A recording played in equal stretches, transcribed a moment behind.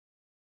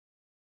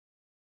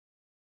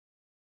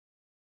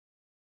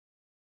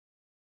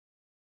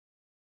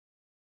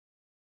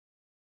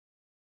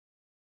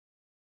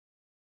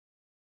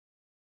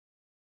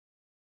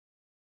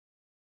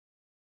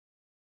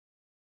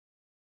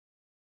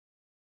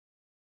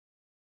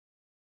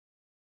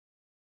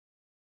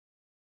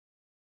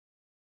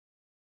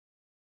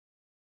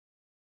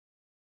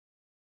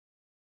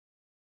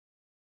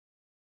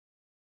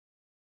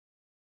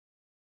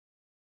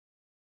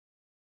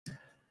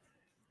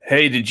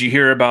Hey, did you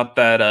hear about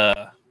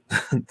that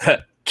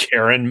that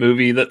Karen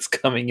movie that's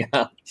coming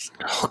out?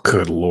 Oh,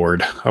 good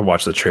Lord. I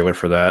watched the trailer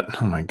for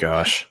that. Oh my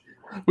gosh.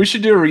 We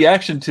should do a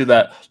reaction to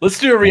that. Let's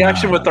do a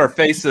reaction with our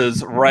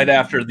faces right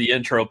after the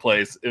intro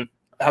plays.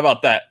 How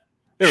about that?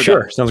 There we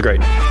go. Sounds great.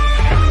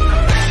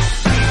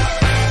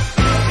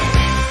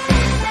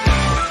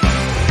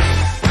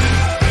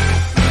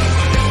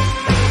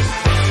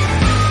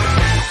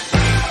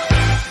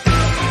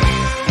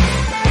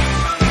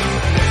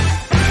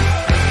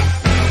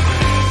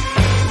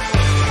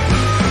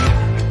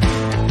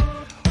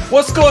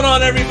 What's going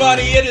on,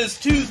 everybody? It is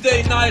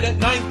Tuesday night at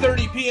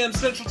 9:30 p.m.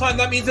 Central Time.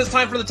 That means it's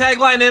time for the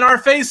tagline, and our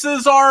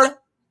faces are...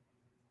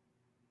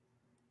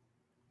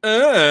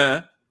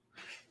 I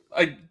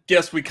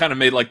guess we kind of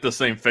made like the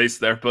same face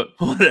there, but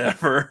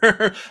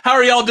whatever. How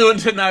are y'all doing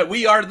tonight?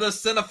 We are the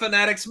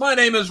Cinefanatics. My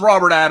name is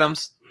Robert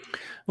Adams.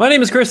 My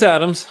name is Chris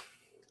Adams.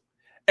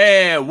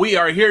 And we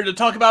are here to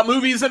talk about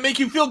movies that make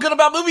you feel good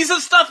about movies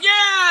and stuff.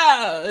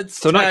 Yeah! It's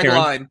so not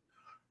Karen.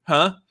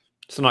 Huh?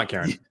 So not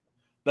Karen.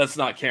 That's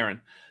not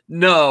Karen.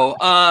 No.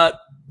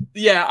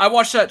 Yeah, I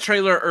watched that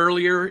trailer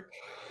earlier.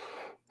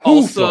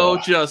 Also,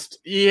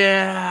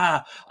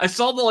 I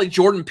saw that like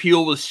Jordan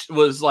Peele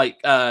was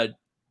like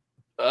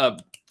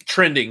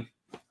trending.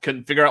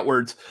 Couldn't figure out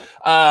words.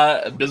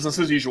 Business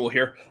as usual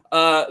here.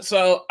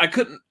 So I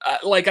couldn't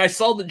I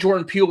saw that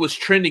Jordan Peele was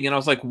trending, and I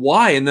was like,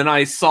 why? And then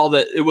I saw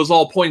that it was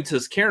all pointing to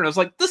his Karen. I was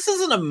like, this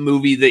isn't a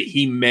movie that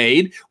he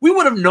made. We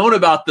would have known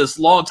about this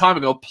long time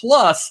ago.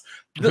 Plus,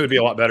 it would be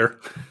a lot better.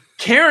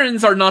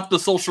 Karens are not the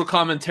social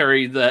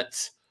commentary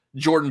that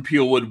Jordan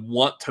Peele would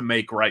want to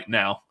make right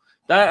now.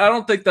 I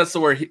don't think that's the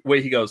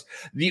way he goes.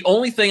 The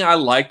only thing I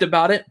liked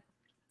about it,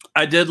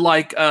 I did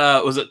like,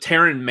 was it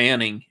Taryn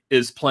Manning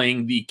is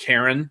playing the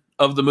Karen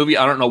of the movie.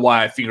 I don't know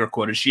why I finger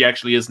quoted. She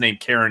actually is named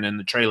Karen in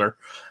the trailer.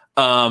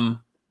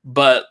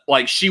 But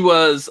like she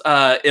was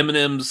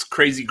Eminem's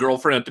crazy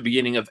girlfriend at the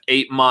beginning of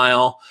 8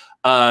 Mile.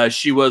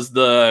 She was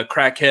the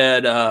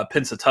crackhead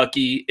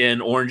Pennsatucky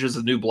in Orange is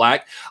the New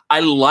Black.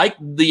 I like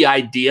the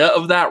idea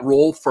of that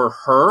role for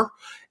her.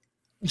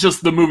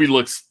 Just the movie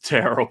looks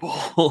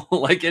terrible.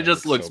 Like it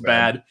just looks so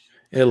bad.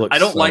 It looks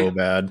so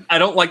bad. I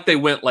don't like they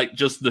went like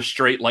just the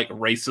straight like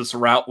racist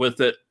route with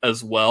it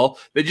as well.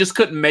 They just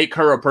couldn't make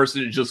her a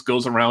person who just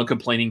goes around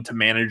complaining to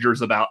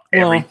managers about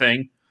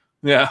everything.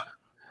 Yeah.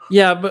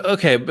 Yeah, but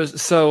okay, but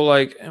so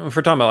like if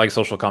we're talking about like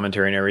social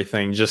commentary and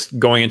everything, just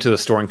going into the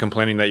store and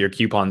complaining that your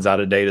coupon's out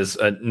of date is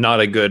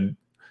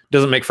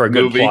doesn't make for a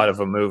good plot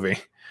of a movie.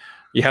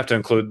 You have to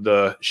include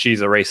the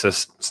she's a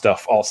racist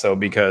stuff also,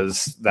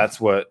 because that's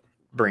what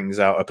brings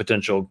out a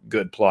potential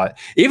good plot,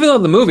 even though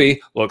the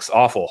movie looks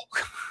awful.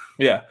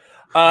 Yeah.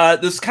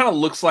 This kind of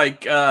looks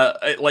like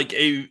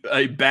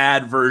a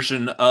bad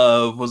version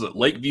of, was it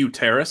Lakeview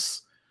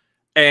Terrace?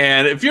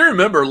 And if you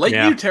remember,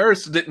 Lakeview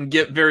Terrace didn't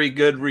get very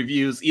good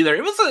reviews either.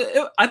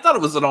 I thought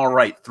it was an all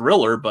right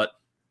thriller, but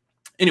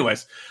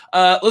anyways,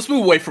 let's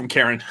move away from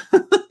Karen.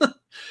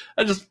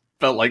 I just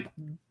felt like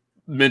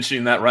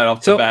mentioning that right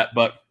off the bat,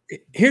 but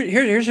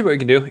here's what we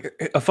can do.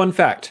 A fun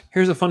fact.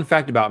 Here's a fun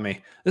fact about me.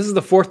 This is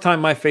the 4th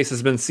time my face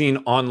has been seen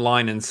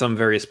online in some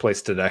various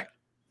place today.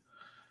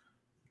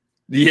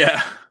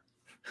 Yeah.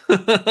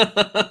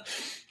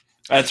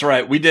 That's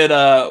right. We did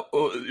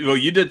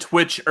you did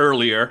Twitch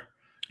earlier.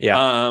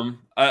 Yeah.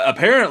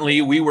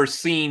 Apparently we were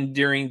seen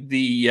during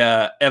the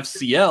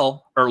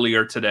FCL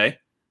earlier today.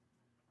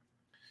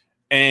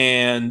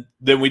 And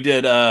then we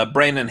did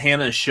Brandon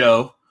Hanna's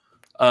show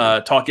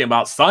talking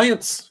about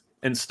science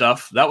and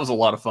stuff. That was a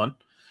lot of fun.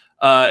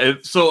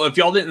 If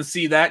y'all didn't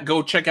see that,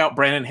 go check out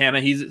Brandon Hanna.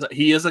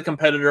 He is a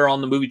competitor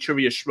on the Movie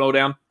Trivia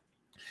Schmodown.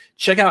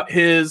 Check out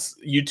his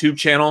YouTube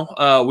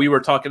channel. We were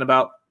talking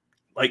about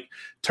like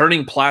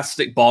turning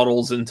plastic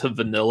bottles into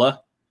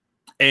vanilla,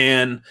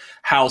 and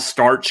how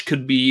starch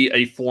could be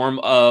a form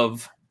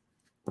of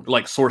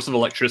like source of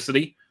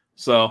electricity.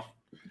 So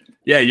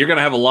yeah, you're going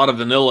to have a lot of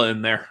vanilla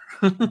in there.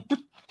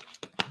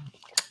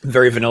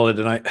 Very vanilla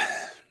tonight.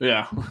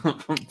 Yeah.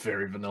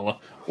 Very vanilla.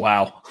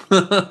 Wow.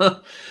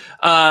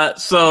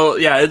 So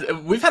yeah,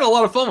 we've had a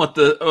lot of fun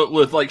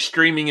with like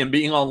streaming and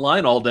being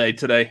online all day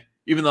today,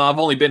 even though I've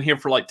only been here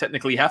for like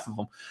technically half of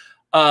them.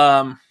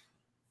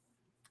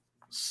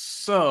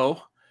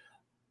 So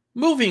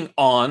moving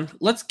on,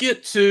 let's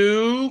get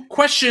to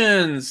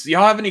questions.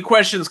 Y'all have any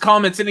questions,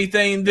 comments,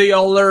 anything that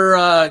y'all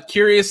are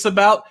curious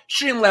about?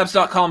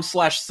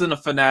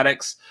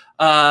 Streamlabs.com/Cinefanatics.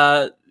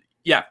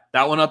 Yeah,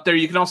 that one up there.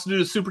 You can also do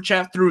the super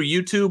chat through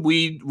YouTube.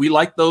 We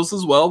like those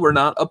as well. We're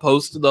not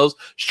opposed to those.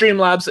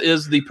 Streamlabs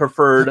is the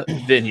preferred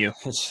venue.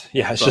 It's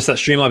just that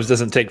Streamlabs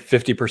doesn't take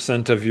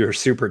 50% of your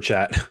super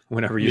chat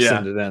whenever you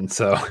send it in.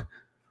 So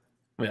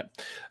yeah.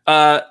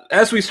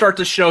 As we start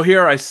the show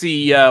here, I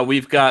see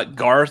we've got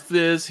Garth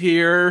is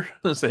here.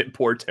 Let's say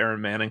poor Taryn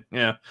Manning.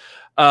 Yeah.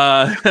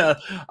 I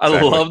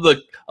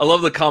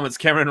love the comments.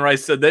 Cameron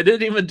Rice said they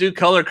didn't even do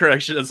color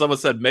correction, and someone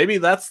said maybe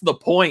that's the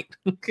point.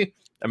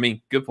 I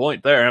mean, good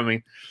point there. I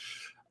mean,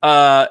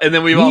 and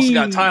then we've also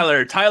got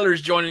Tyler.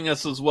 Tyler's joining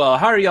us as well.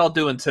 How are y'all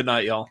doing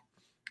tonight, y'all?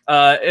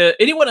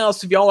 Anyone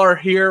else, if y'all are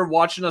here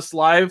watching us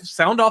live,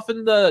 sound off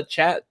in the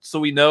chat so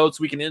we know,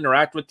 so we can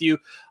interact with you.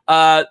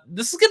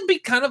 This is going to be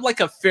kind of like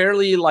a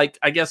fairly, like,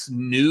 I guess,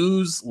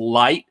 news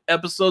light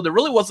episode. There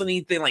really wasn't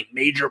anything like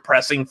major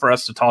pressing for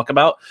us to talk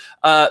about.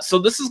 So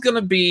this is going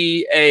to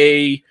be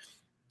a,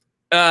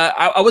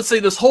 I would say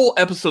this whole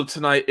episode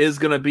tonight is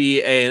going to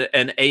be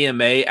an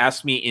AMA,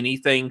 Ask Me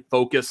Anything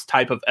focused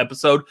type of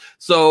episode.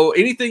 So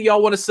anything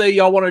y'all want to say,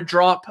 y'all want to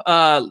drop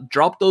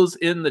those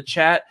in the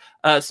chat.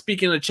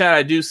 Speaking of the chat,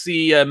 I do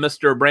see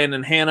Mr.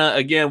 Brandon Hanna.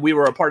 Again, we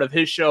were a part of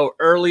his show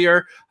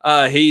earlier.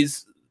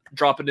 He's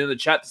dropping in the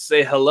chat to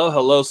say hello.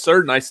 Hello,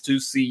 sir. Nice to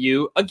see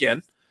you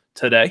again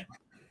today.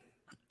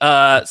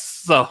 Yeah,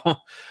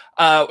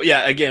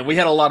 again, we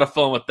had a lot of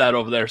fun with that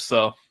over there.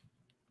 So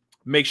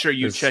make sure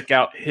you check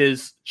out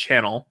his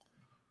channel.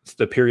 It's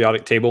the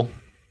periodic table.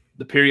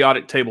 The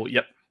periodic table.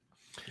 Yep.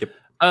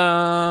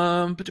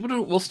 But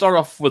we'll start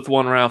off with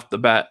one right off the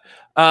bat.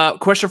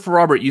 Question for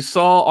Robert. You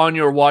saw on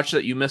your watch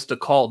that you missed a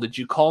call. Did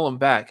you call him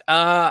back?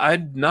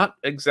 I'm not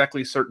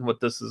exactly certain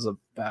what this is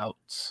about.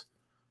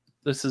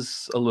 This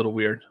is a little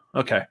weird.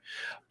 Okay.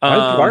 Why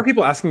are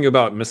people asking you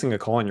about missing a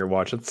call on your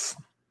watch? It's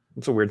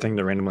a weird thing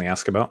to randomly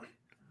ask about.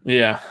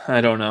 Yeah,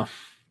 I don't know.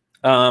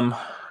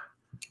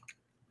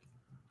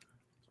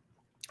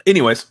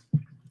 Anyways,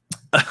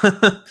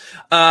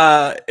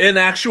 in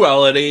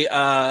actuality,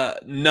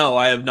 no,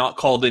 I have not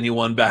called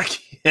anyone back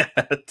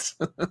yet.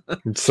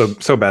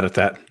 so bad at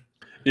that.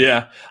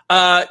 Yeah.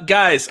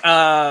 Guys,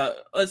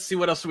 let's see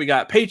what else we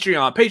got.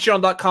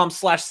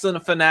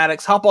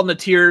 Patreon.com/Cinefanatics. Hop on the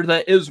tier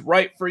that is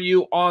right for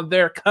you on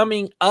there.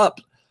 Coming up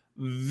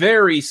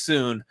very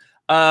soon.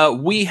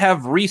 We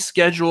have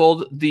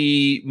rescheduled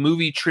the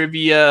movie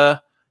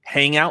trivia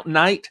hangout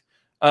night.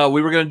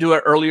 We were going to do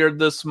it earlier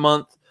this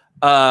month.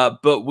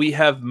 But we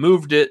have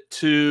moved it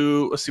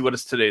to, let's see, what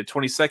is today, the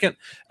 22nd?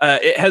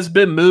 It has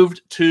been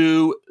moved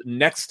to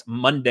next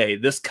Monday,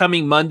 this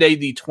coming Monday,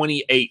 the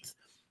 28th.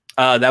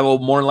 That will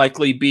more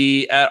likely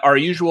be at our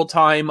usual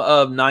time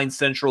of 9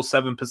 Central,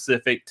 7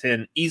 Pacific,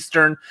 10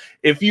 Eastern.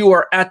 If you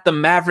are at the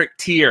Maverick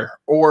tier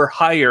or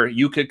higher,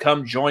 you could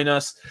come join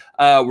us.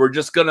 We're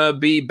just going to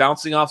be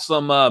bouncing off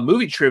some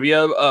movie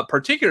trivia,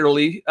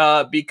 particularly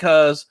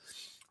because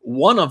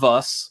one of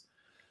us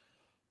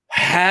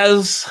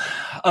has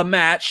a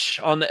match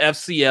on the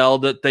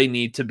FCL that they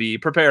need to be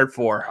prepared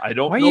for. I don't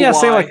know why. You gotta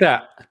say it like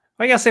that?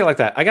 Why you gotta say it like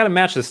that? I got a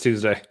match this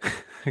Tuesday.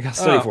 I gotta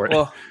study for it.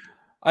 Well,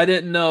 I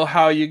didn't know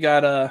how you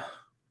got a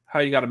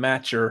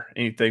match or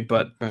anything,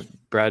 but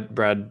Brad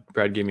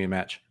gave me a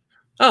match.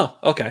 Oh,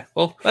 okay.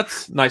 Well,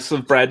 that's nice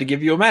of Brad to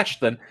give you a match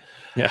then.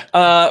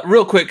 Yeah.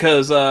 Real quick,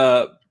 because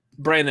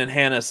Brandon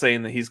Hanna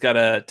saying that he's got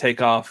to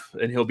take off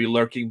and he'll be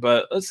lurking.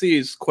 But let's see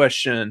his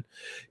question.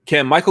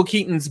 Can Michael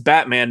Keaton's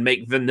Batman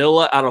make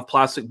vanilla out of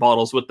plastic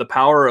bottles with the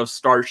power of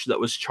starch that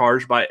was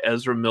charged by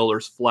Ezra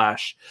Miller's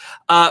Flash?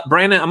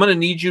 Brandon, I'm going to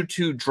need you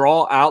to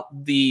draw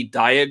out the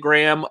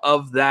diagram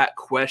of that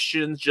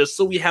question just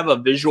so we have a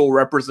visual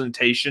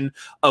representation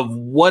of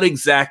what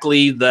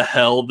exactly the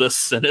hell this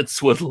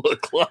sentence would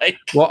look like.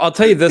 Well, I'll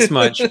tell you this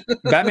much.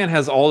 Batman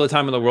has all the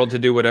time in the world to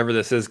do whatever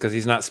this is because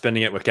he's not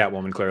spending it with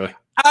Catwoman, clearly.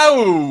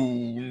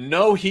 Oh,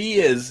 no, he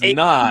is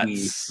not.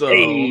 So.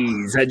 Hey,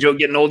 is that joke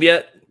getting old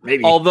yet?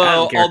 Maybe.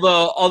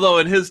 Although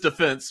in his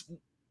defense,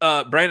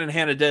 Brandon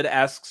Hanna did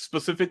ask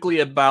specifically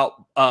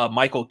about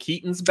Michael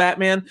Keaton's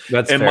Batman.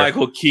 That's fair.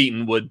 Michael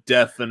Keaton would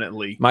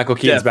definitely. Michael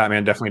Keaton's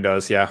Batman definitely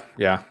does. Yeah.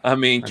 I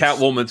mean,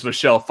 Catwoman's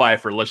Michelle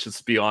Pfeiffer. Let's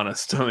just be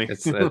honest. I mean,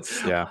 it's that's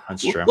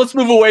true. Let's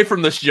move away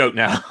from this joke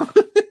now.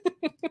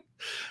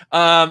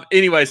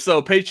 Anyway,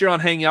 so Patreon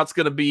Hangout's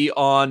going to be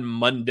on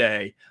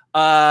Monday.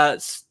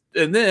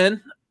 And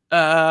then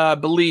I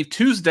believe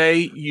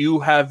Tuesday you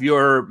have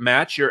your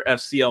match, your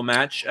FCL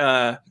match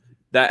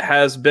that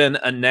has been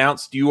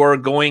announced. You are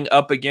going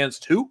up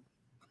against who?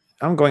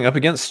 I'm going up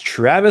against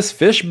Travis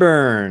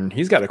Fishburne.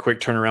 He's got a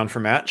quick turnaround for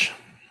match.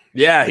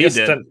 Yeah, he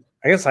did.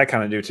 I guess I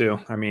kind of do too.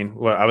 I mean,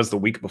 I was the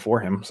week before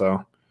him,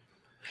 so.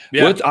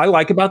 Yeah. What I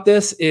like about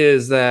this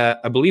is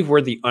that I believe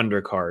we're the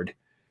undercard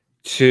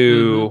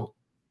to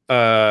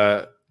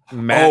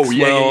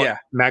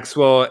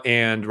Maxwell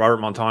and Robert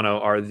Montano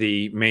are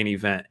the main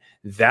event.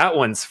 That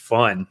one's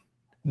fun.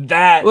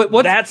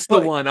 That's the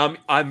one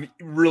I'm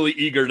really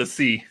eager to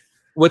see.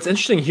 What's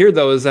interesting here,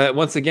 though, is that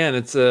once again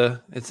it's an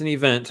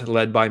event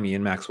led by me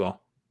and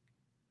Maxwell.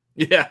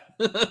 Yeah.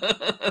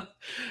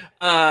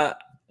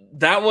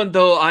 That one,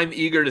 though, I'm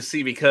eager to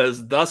see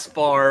because thus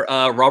far,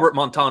 Robert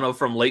Montano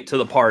from Late to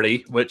the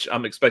Party, which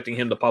I'm expecting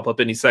him to pop up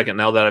any second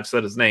now that I've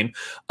said his name.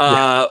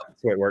 That's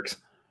the way it works.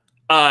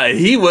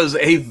 He was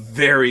a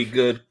very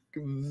good,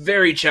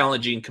 very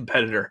challenging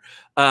competitor.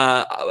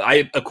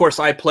 Of course,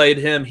 I played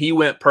him. He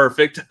went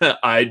perfect.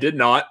 I did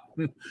not.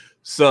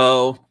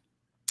 So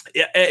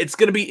yeah, it's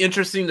going to be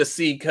interesting to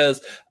see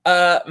because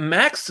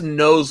Max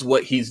knows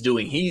what he's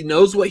doing. He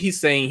knows what he's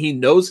saying. He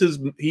knows his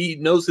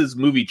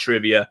movie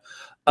trivia.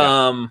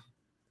 Yeah.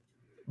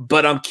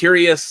 But I'm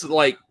curious,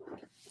 like,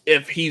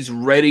 if he's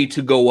ready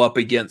to go up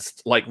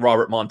against like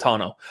Robert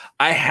Montano.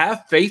 I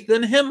have faith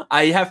in him.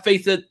 I have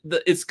faith that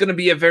it's going to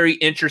be a very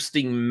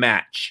interesting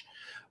match.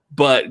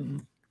 But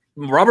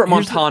Robert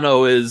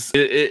Montano is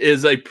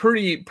a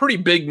pretty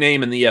big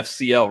name in the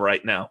FCL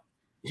right now.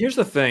 Here's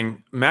the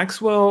thing.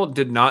 Maxwell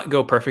did not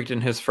go perfect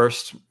in his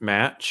first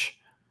match,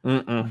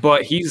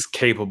 but he's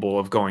capable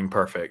of going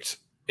perfect.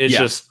 It's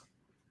just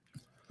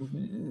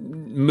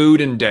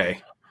mood and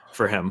day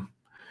for him.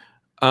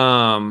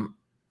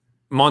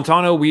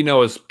 Montano, we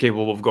know, is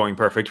capable of going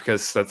perfect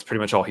because that's pretty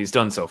much all he's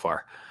done so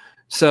far.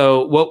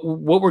 So what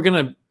we're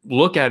going to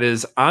look at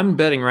is, I'm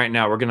betting right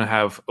now we're going to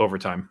have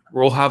overtime.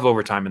 We'll have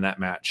overtime in that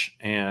match,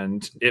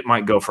 and it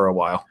might go for a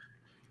while.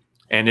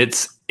 And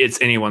it's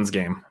anyone's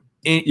game.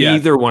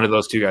 Either one of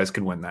those two guys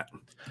could win that.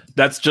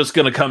 That's just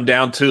going to come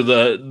down to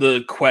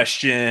the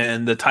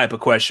question, the type of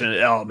question.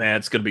 Oh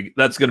man, that's going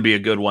to be a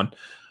good one.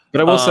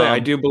 But I will say, I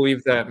do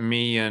believe that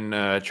me and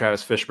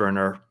Travis Fishburne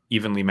are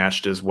evenly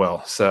matched as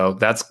well. So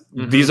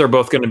these are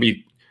both going to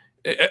be,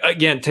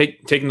 again,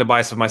 taking the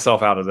bias of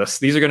myself out of this.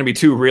 These are going to be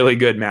two really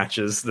good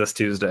matches this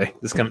Tuesday,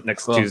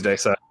 next Tuesday.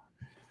 So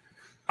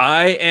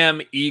I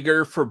am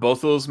eager for both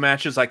of those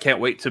matches. I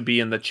can't wait to be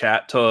in the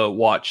chat to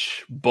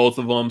watch both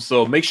of them.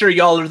 So make sure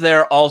y'all are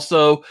there.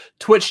 Also,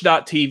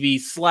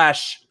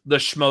 twitch.tv/the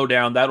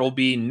Schmodown. That'll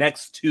be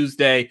next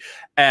Tuesday.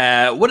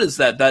 What is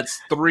that? That's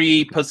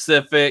 3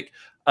 Pacific,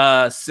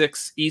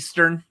 6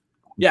 Eastern.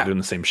 Yeah. I'm doing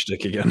the same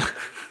shtick again.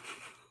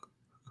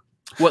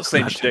 What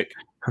same shtick?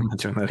 I'm not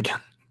doing that again.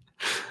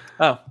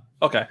 Oh,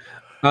 okay.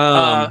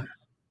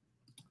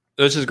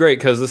 Which is great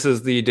because this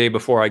is the day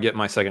before I get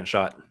my second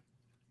shot.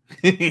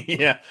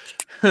 Yeah.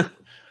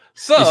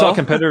 So you saw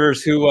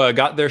competitors who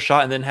got their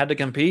shot and then had to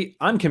compete.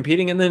 I'm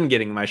competing and then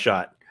getting my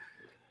shot,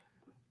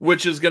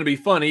 which is going to be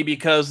funny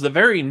because the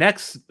very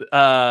next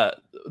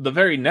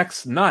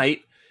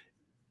night.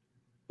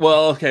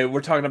 Well, okay,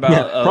 we're talking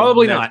about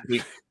probably not.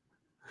 Week.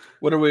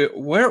 What are we?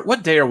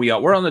 What day are we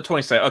on? We're on the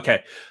 22nd.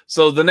 Okay,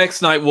 so the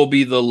next night will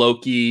be the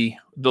Loki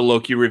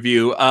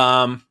review.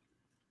 And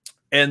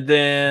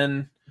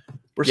then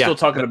we're still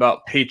talking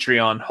about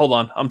Patreon. Hold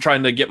on, I'm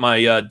trying to get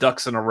my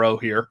ducks in a row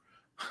here.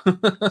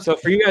 So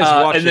for you guys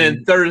watching,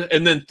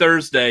 and then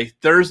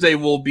Thursday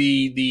will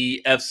be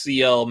the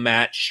FCL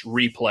match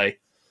replay.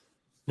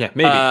 Yeah,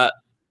 maybe.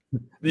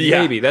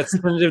 Maybe that's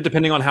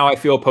depending on how I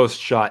feel post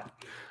shot.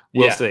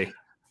 We'll see.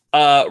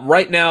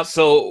 Right now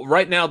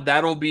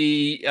that'll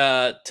be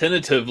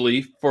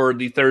tentatively for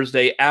the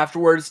Thursday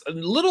afterwards. A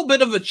little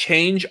bit of a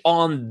change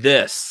on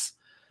this.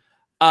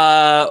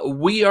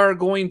 We are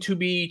going to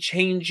be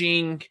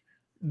changing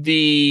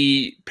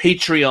the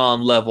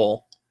Patreon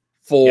level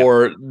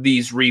for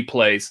these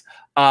replays.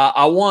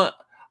 I want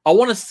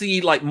to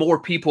see like more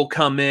people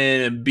come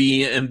in and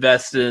be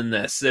invested in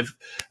this. If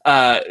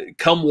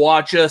come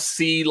watch us,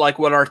 see like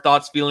what our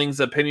thoughts, feelings,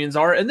 opinions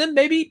are, and then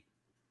maybe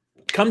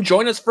come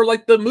join us for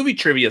like the movie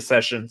trivia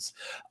sessions.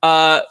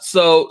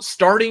 So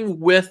starting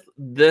with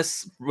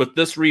this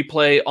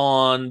replay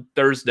on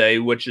Thursday,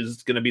 which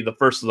is going to be the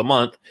first of the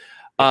month.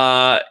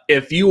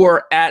 If you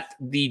are at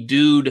the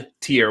Dude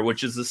tier,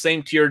 which is the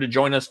same tier to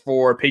join us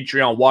for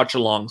Patreon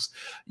watch-alongs,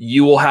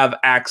 you will have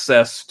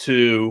access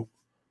to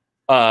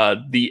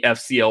the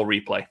FCL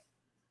replay,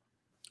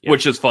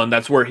 which is fun.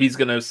 That's where he's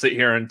going to sit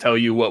here and tell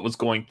you what was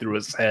going through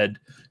his head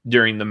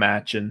during the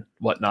match and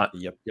whatnot.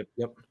 Yep.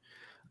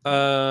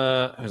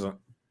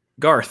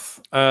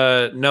 Garth.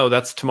 No,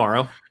 that's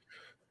tomorrow.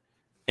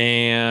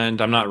 And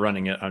I'm not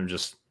running it. I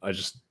just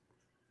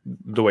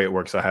the way it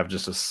works, I have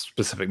just a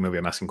specific movie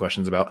I'm asking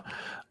questions about.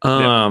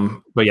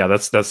 But yeah,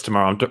 that's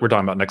tomorrow. We're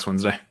talking about next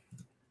Wednesday.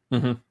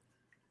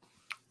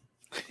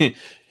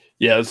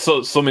 Yeah,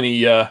 so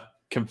many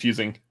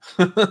confusing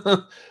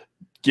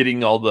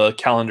getting all the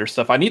calendar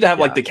stuff. I need to have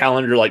like the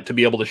calendar like to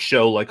be able to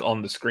show like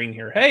on the screen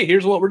here. Hey,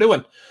 here's what we're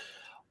doing.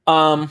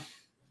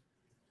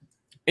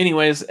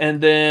 Anyways,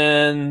 and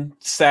then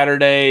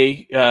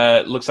Saturday,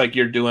 looks like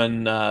you're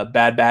doing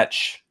Bad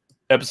Batch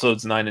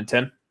episodes 9 and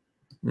 10.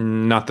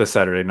 Not this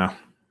Saturday, no.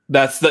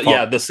 That's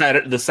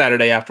the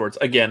Saturday afterwards.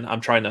 Again,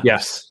 I'm trying to.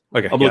 Yes.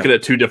 Okay. I'm looking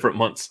at 2 different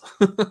months.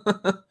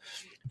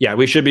 Yeah,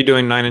 we should be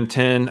doing 9 and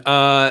 10.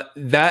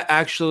 That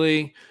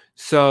actually.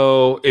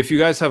 So if you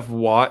guys have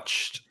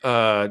watched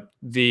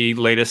the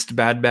latest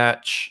Bad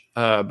Batch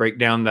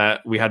breakdown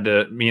that me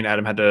and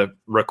Adam had to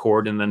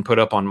record and then put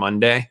up on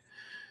Monday,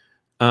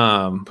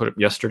 put up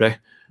yesterday.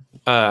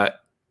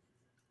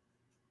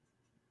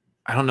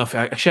 I don't know if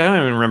I don't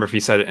even remember if he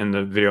said it in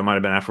the video. It might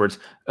have been afterwards.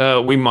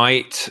 We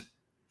might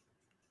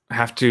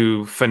have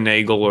to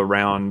finagle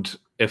around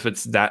if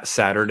it's that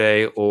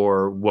Saturday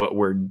or what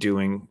we're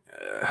doing.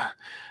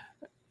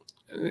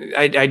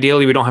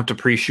 Ideally, we don't have to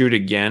pre-shoot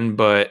again,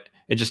 but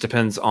it just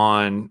depends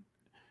on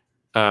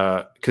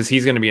because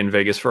he's going to be in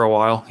Vegas for a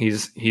while.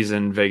 He's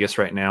in Vegas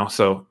right now,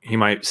 so he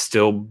might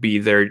still be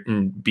there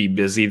and be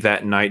busy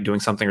that night doing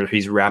something, or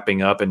he's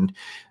wrapping up and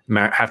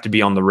might have to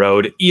be on the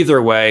road.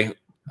 Either way.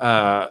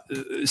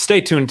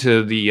 Stay tuned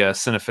to the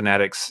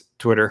Cinefanatics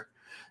Twitter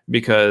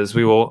because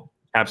we will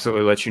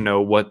absolutely let you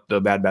know what the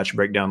Bad Batch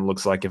breakdown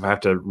looks like. If I have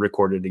to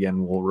record it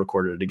again, we'll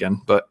record it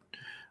again. But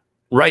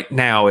right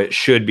now, it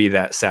should be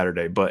that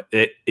Saturday, but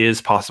it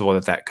is possible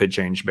that could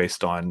change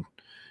based on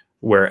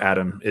where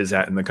Adam is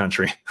at in the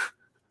country.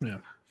 Yeah.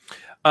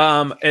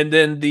 And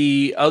then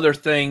the other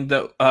thing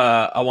that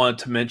I wanted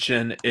to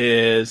mention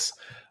is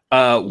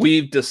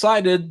we've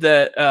decided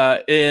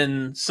that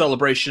in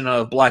celebration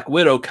of Black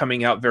Widow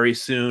coming out very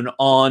soon,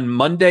 on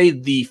Monday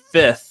the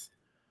 5th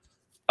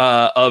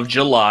of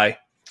July,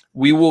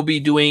 we will be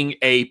doing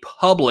a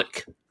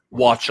public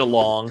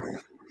watch-along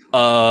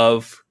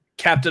of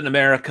Captain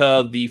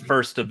America, the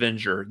First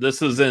Avenger.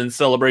 This is in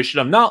celebration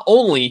of not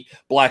only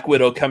Black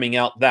Widow coming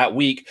out that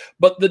week,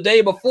 but the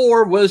day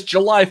before was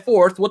July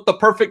 4th. What the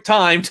perfect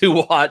time to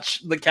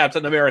watch the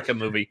Captain America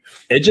movie.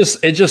 It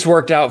just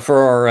worked out for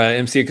our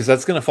MCU, because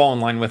that's going to fall in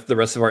line with the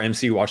rest of our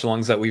MCU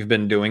watch-alongs that we've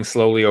been doing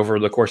slowly over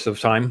the course of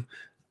time.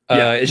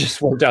 It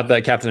just worked out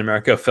that Captain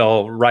America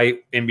fell right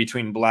in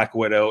between Black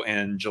Widow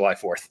and July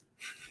 4th.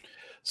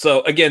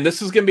 So again,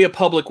 this is going to be a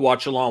public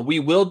watch along.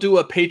 We will do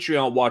a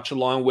Patreon watch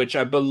along, which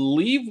I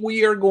believe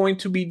we are going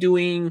to be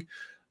doing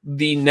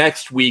the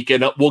next week,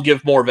 and we'll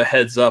give more of a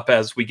heads up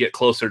as we get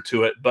closer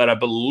to it. But I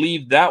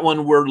believe that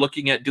one we're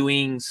looking at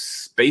doing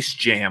Space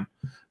Jam,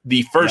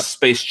 the first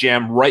Space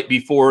Jam, right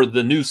before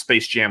the new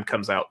Space Jam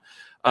comes out.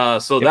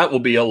 So that will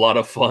be a lot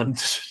of fun,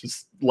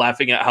 just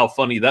laughing at how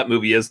funny that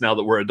movie is now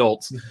that we're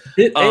adults.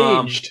 It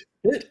aged.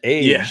 It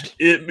aged.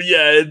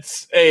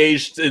 It's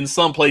aged in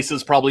some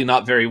places, probably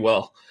not very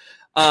well.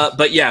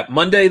 But yeah,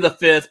 Monday the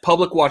 5th,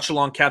 public watch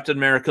along, Captain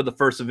America, the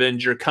First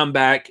Avenger. Come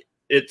back.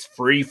 It's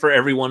free for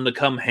everyone to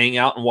come hang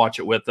out and watch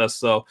it with us.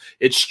 So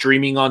it's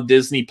streaming on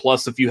Disney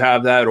Plus if you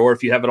have that, or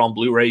if you have it on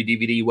Blu-ray,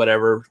 DVD,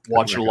 whatever,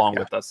 watch it along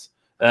with us.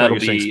 That'll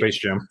be Space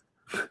Jam.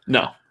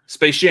 No,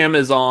 Space Jam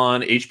is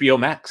on HBO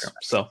Max.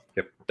 So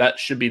that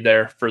should be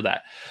there for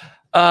that.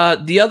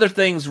 The other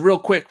things real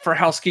quick for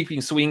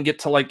housekeeping so we can get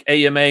to like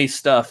AMA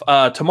stuff.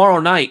 Tomorrow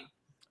night,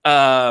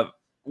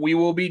 we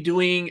will be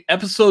doing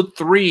episode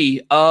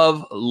 3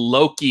 of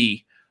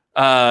Loki.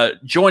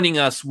 Joining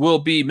us will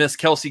be Miss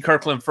Kelsey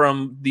Kirkland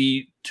from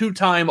the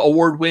 2-time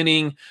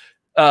award-winning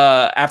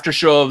after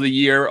show of the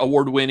year,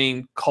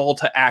 award-winning Call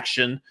to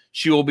Action.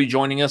 She will be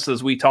joining us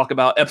as we talk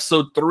about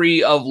episode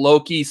 3 of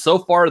Loki. So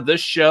far,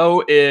 this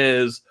show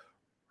is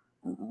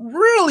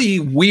really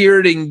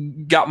weird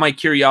and got my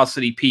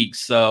curiosity piqued.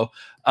 So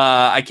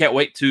I can't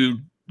wait to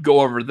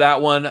go over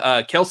that one.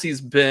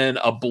 Kelsey's been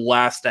a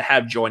blast to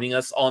have joining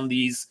us on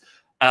these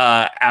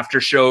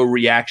after show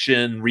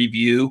reaction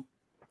review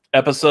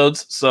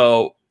episodes.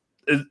 So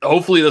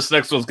hopefully this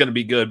next one's going to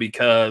be good,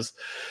 because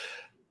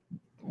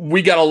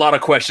we got a lot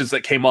of questions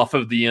that came off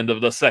of the end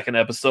of the second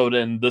episode,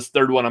 and this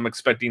third one I'm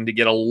expecting to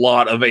get a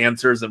lot of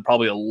answers and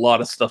probably a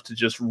lot of stuff to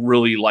just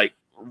really like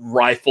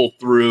rifle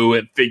through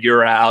and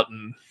figure out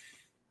and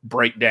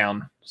break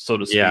down, so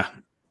to speak. Yeah,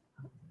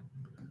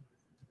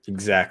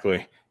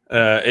 exactly.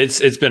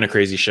 It's been a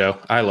crazy show.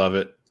 I love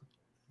it.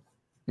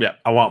 Yeah,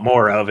 I want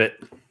more of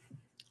it.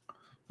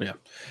 Yeah.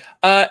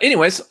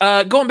 Anyways,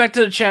 going back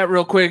to the chat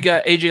real quick,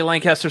 AJ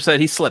Lancaster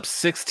said he slept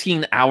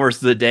 16 hours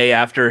the day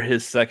after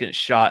his second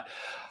shot.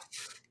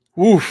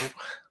 Oof.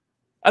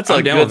 That's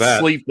a good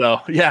sleep,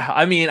 though. Yeah,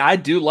 I mean, I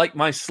do like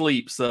my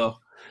sleep, so.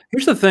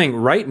 Here's the thing.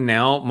 Right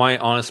now, my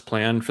honest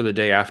plan for the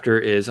day after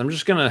is I'm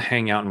just going to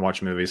hang out and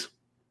watch movies.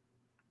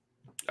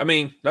 I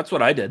mean, that's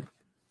what I did.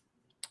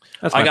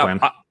 That's my plan.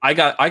 I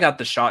got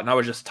the shot, and I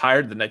was just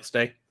tired the next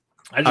day.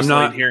 I just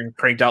laid here and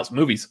cranked out some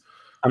movies.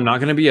 I'm not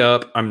going to be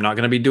up. I'm not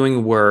going to be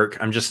doing work.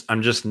 I'm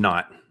just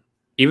not.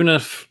 Even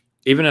if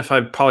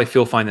I probably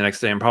feel fine the next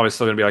day, I'm probably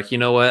still going to be like, you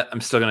know what?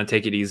 I'm still going to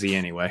take it easy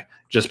anyway.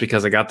 Just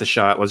because I got the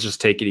shot, let's just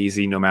take it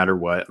easy no matter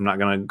what. I'm not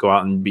going to go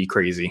out and be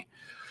crazy.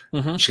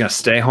 Mm-hmm. Just going to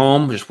stay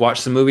home, just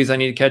watch some movies I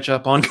need to catch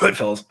up on.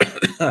 Goodfellas.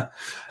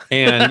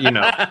 And, you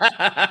know.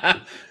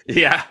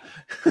 Yeah.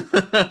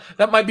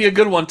 That might be a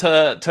good one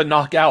to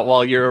knock out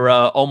while you're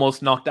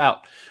almost knocked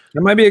out.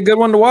 That might be a good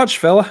one to watch,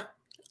 fella.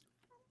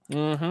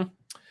 Mm-hmm.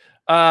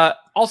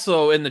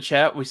 Also in the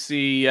chat, we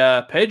see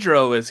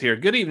Pedro is here.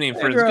 Good evening,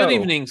 friends. Good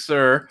evening,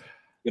 sir.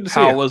 Good to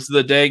see you. How was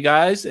the day,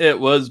 guys? It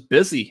was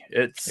busy.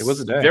 It was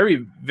a day.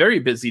 Very, very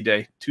busy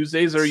day.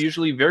 Tuesdays are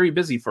usually very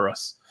busy for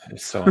us.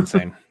 It's so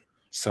insane.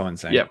 So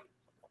insane.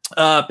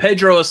 Yeah.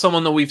 Pedro is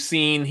someone that we've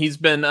seen. He's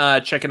been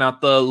checking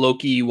out the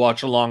Loki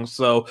watch along.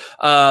 So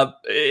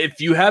if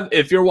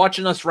you're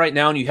watching us right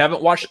now and you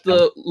haven't watched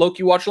the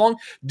Loki watch along,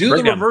 do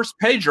the reverse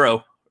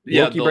Pedro.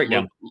 Loki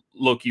breakdown.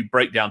 Loki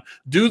breakdown.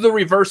 Do the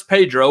reverse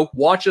Pedro.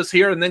 Watch us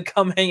here and then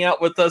come hang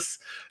out with us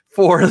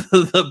for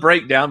the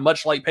breakdown,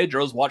 much like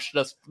Pedro's watched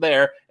us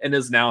there and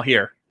is now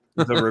here.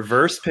 The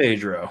reverse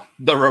Pedro.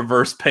 The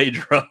reverse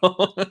Pedro.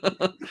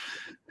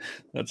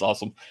 That's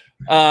awesome.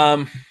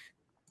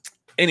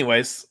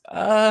 Anyways,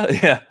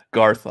 yeah,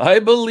 Garth, I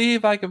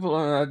believe I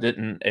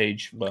didn't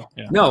age well.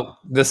 Yeah. No,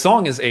 the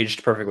song is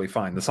aged perfectly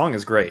fine. The song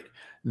is great.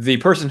 The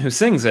person who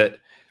sings it,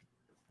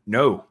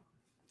 no.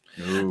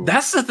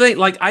 That's the thing.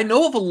 Like, I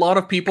know of a lot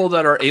of people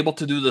that are able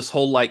to do this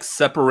whole like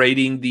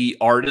separating the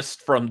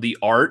artist from the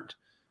art.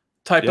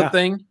 type of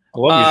thing. I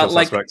love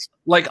Usual Suspects.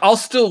 Like I'll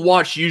still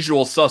watch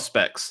Usual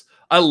Suspects.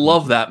 I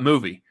love that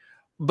movie,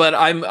 but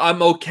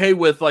I'm okay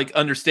with like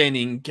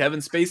understanding Kevin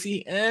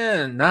Spacey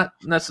and not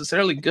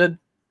necessarily good,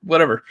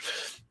 whatever.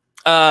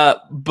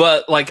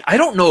 But like I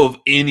don't know of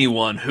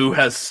anyone who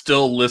has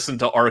still listened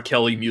to R.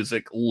 Kelly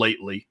music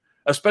lately,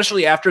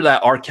 especially after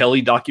that R.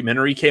 Kelly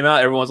documentary came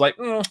out. Everyone's like,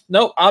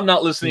 nope, I'm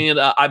not listening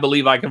to I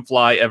Believe I Can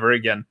Fly ever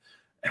again.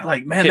 And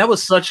like, man, that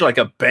was such like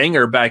a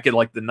banger back in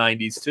like the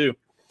 90s too.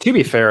 To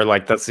be fair,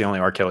 like that's the only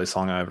R. Kelly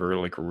song I ever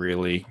like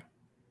really.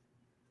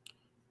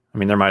 I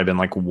mean, there might have been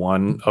like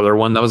one other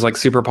one that was like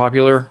super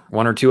popular.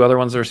 One or two other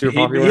ones that are super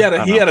popular.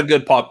 He had a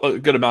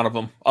good amount of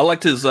them. I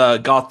liked his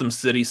Gotham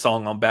City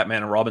song on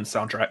Batman and Robin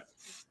soundtrack.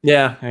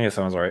 Yeah, I guess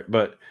that was all right.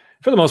 But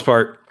for the most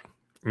part,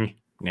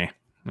 nah,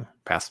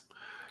 pass.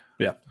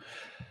 Yeah.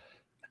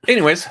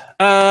 Anyways,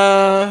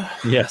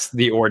 yes,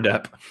 the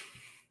ORDEP.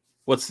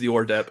 What's the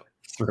ORDEP?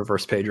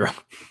 Reverse Pedro.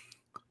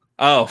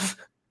 Oh,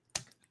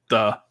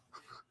 duh.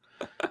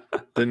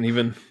 Didn't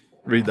even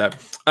read that.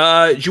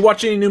 Did you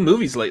watch any new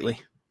movies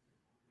lately?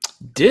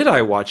 Did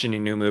I watch any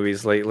new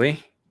movies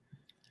lately?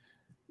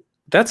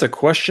 That's a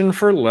question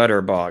for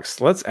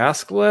Letterboxd. Let's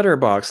ask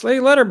Letterboxd. Hey,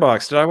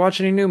 Letterboxd, did I watch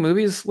any new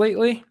movies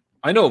lately?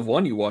 I know of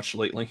one you watched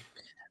lately.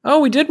 Oh,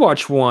 we did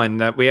watch one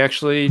that we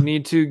actually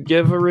need to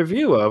give a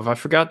review of. We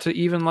forgot to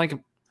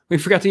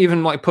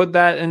even put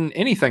that in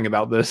anything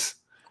about this.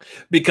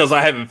 Because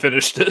I haven't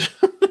finished it.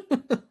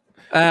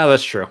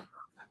 That's true.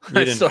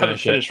 I still haven't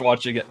finished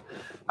watching it.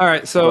 All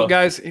right, so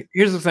guys,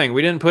 here's the thing: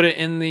 we didn't put it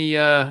in the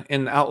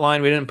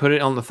outline. We didn't put it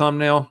on the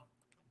thumbnail.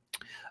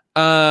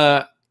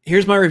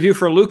 Here's my review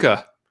for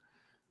Luca.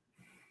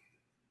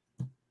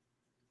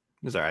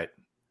 It's all right.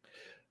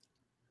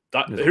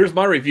 Here's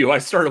my review. I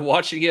started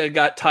watching it,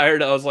 got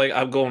tired. I was like,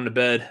 I'm going to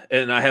bed,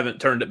 and I haven't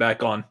turned it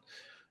back on.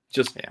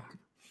 Just it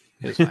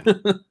was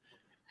fine.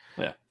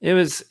 Yeah, it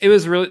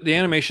was really the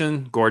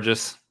animation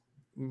gorgeous.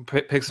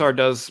 Pixar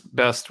does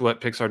best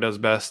what Pixar does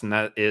best, and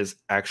that is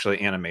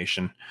actually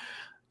animation.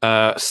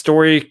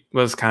 Story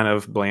was kind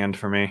of bland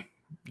for me.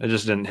 It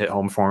just didn't hit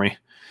home for me.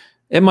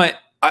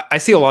 I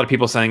see a lot of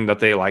people saying that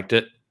they liked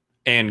it,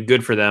 and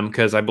good for them,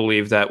 because I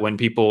believe that when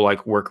people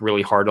like work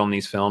really hard on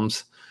these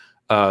films,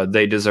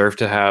 they deserve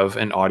to have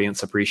an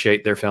audience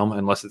appreciate their film,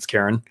 unless it's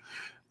Karen.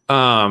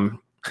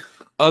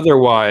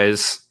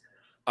 Otherwise,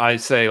 I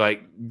say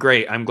like,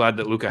 great. I'm glad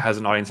that Luca has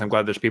an audience. I'm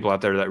glad there's people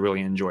out there that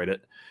really enjoyed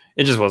it.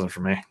 It just wasn't for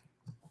me.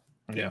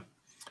 Yeah.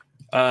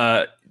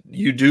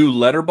 You do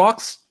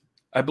Letterboxd?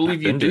 I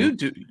believe you do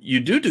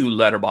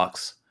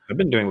Letterboxd. I've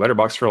been doing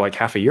Letterboxd for like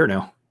half a year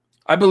now.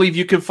 I believe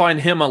you can find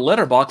him on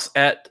Letterboxd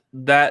at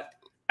that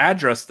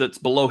address that's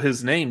below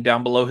his name,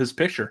 down below his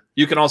picture.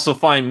 You can also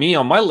find me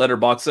on my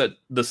Letterboxd at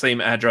the same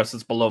address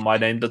that's below my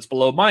name, that's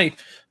below my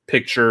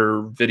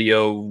picture,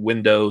 video,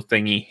 window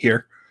thingy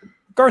here.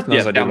 Garth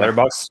knows I do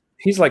Letterboxd.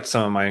 He's liked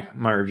some of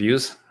my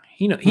reviews.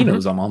 He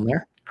knows I'm on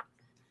there.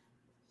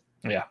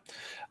 Yeah.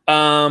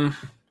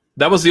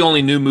 That was the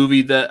only new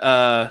movie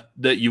that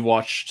you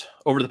watched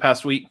over the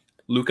past week,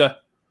 Luca?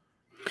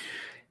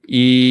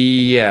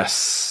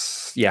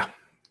 Yes. Yeah.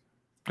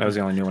 That was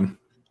the only new one.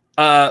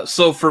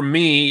 So for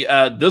me,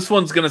 this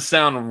one's going to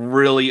sound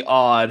really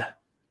odd,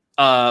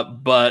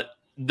 but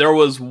there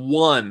was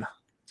one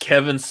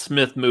Kevin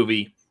Smith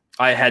movie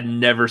I had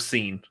never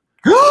seen.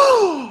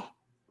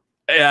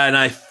 And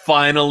I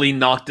finally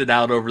knocked it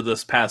out over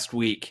this past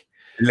week.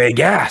 Le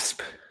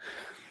gasp.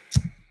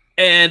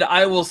 And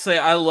I will say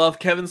I love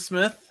Kevin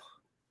Smith.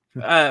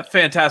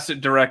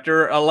 Fantastic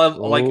director. I love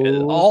like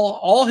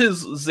all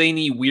his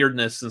zany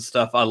weirdness and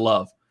stuff. I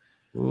love.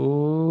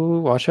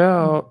 Ooh, watch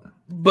out.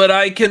 But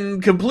I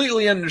can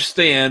completely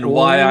understand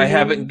why I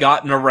haven't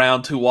gotten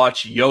around to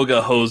watch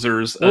Yoga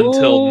Hosers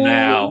until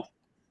now.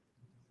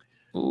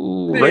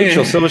 Ooh,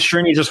 Rachel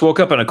Silvestrini just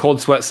woke up in a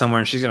cold sweat somewhere,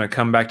 and she's going to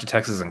come back to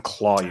Texas and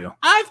claw you.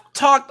 I've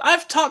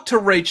talked to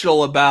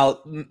Rachel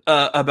about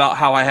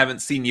how I haven't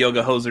seen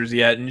Yoga Hosers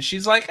yet, and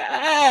she's like,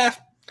 I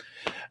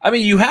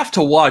mean, you have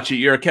to watch it.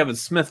 You're a Kevin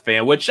Smith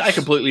fan, which I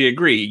completely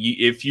agree.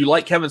 If you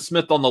like Kevin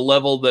Smith on the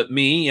level that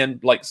me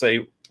and, like,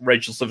 say,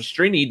 Rachel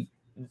Silvestrini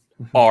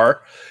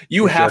are,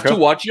 you have to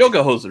watch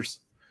Yoga Hosers.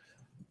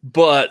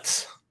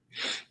 But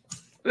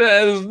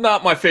that is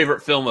not my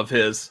favorite film of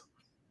his.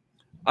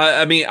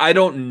 I mean, I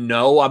don't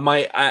know.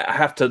 I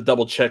have to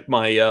double check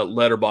my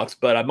Letterboxd,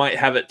 but I might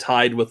have it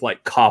tied with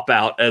like Cop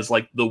Out as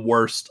like the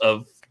worst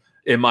of,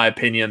 in my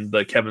opinion,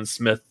 the Kevin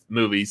Smith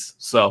movies.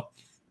 So,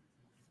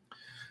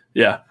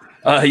 yeah.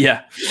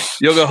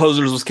 Yoga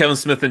Hosers was Kevin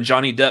Smith and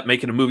Johnny Depp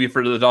making a movie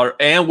for the daughter,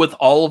 and with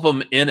all of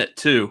them in it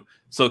too.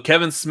 So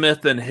Kevin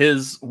Smith and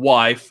his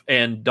wife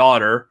and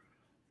daughter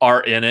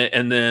are in it,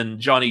 and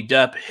then Johnny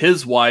Depp,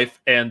 his wife,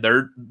 and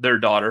their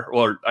daughter,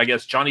 or I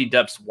guess Johnny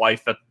Depp's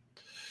wife at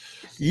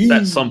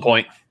some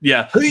point.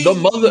 Yeah.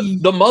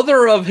 The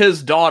mother of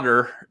his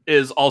daughter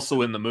is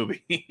also in the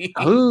movie.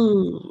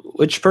 Ooh,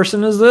 which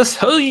person is this?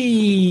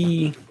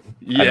 Hey.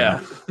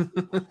 Yeah.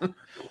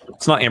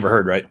 It's not Amber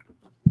Heard, right?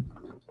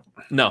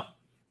 No.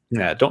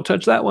 Yeah, don't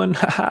touch that one.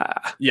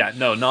 Yeah,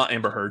 no, not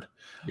Amber Heard.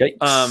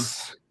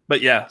 Yikes.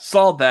 But yeah,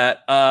 saw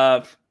that.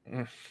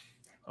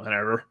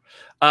 Whatever.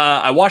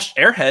 I watched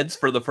Airheads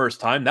for the first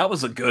time. That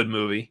was a good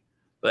movie.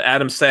 The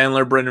Adam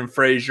Sandler, Brendan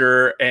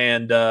Fraser,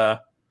 and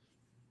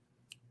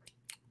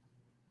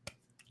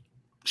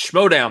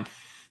Schmodown.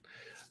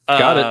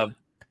 Got it.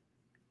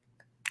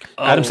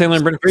 Adam Sandler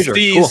and Brendan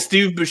Fraser.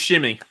 Steve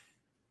Buscemi.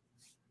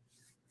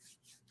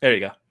 There you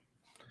go.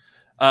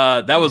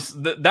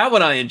 That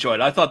one I enjoyed.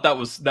 I thought that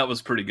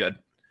was pretty good.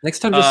 Next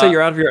time, just say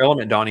you're out of your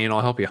element, Donnie, and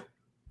I'll help you.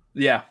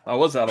 Yeah, I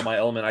was out of my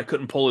element. I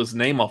couldn't pull his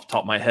name off the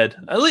top of my head.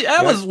 At least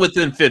I was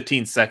within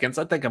 15 seconds.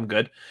 I think I'm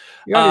good.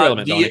 You're out of your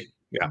element, Donnie.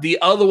 Yeah. The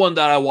other one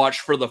that I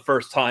watched for the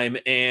first time,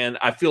 and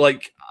I feel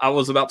like I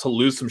was about to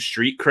lose some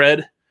street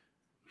cred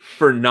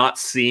for not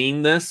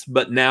seeing this,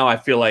 but now I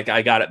feel like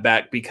I got it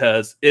back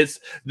because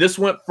this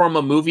went from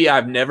a movie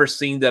I've never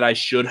seen that I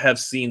should have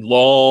seen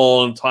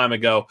long time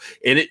ago,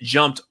 and it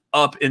jumped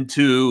up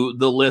into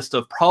the list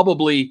of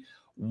probably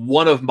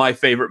one of my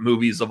favorite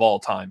movies of all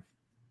time.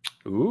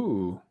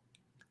 Ooh.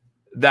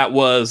 That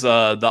was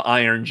The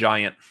Iron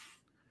Giant.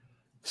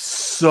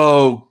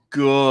 So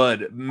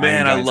good.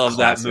 Man, I love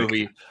that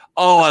movie.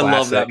 Oh, I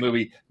love that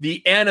movie.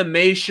 The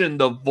animation,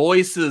 the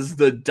voices,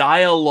 the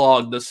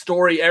dialogue, the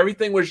story,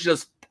 everything was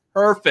just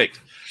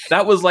perfect.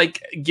 That was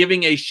like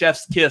giving a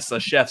chef's kiss a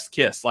chef's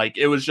kiss. Like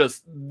it was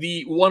just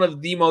one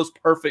of the most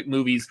perfect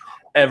movies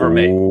ever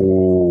made.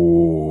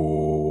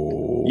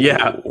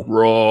 Yeah.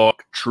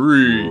 Rock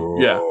tree.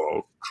 Yeah.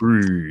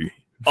 Tree.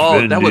 Oh,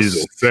 Vin that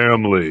was a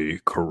family.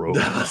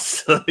 Corona.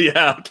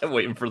 Yeah, I kept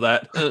waiting for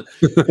that.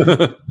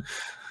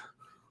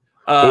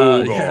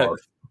 Hogarth. Yeah.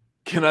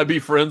 Can I be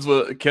friends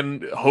with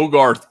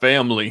Hogarth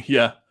family?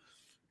 Yeah.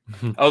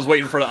 I was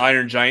waiting for the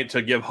Iron Giant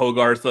to give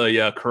Hogarth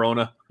a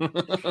Corona.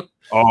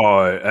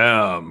 I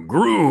am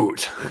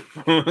Groot.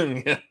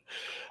 Yeah.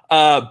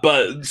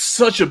 But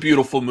such a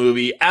beautiful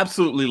movie.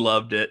 Absolutely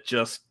loved it.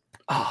 Just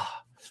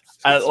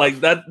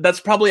like that. That's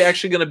probably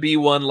actually going to be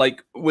one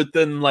like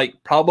within like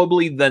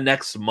probably the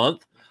next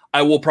month.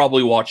 I will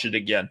probably watch it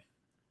again.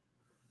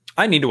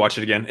 I need to watch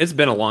it again. It's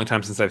been a long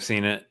time since I've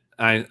seen it.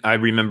 I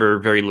remember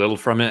very little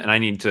from it, and I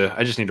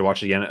just need to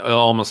watch it again. It'll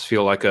almost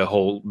feel like a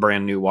whole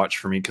brand new watch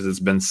for me because it's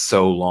been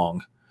so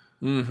long.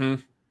 Mm-hmm.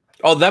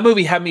 Oh, that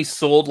movie had me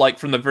sold like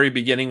from the very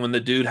beginning when the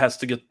dude has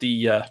to get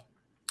the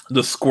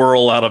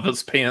squirrel out of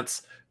his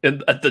pants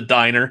at the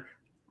diner.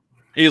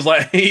 He's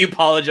like, he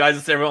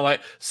apologizes to everyone, like,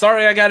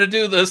 sorry, I got to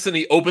do this. And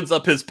he opens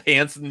up his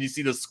pants and you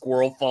see the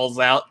squirrel falls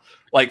out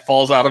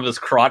of his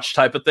crotch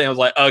type of thing. I was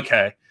like,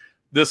 okay,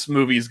 this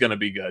movie's going to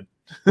be good.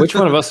 Which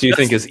one of us do you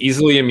think is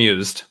easily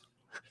amused?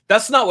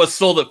 That's not what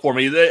sold it for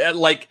me.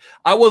 Like,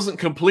 I wasn't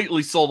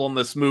completely sold on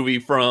this movie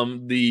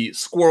from the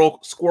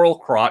squirrel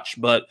crotch,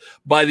 but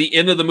by the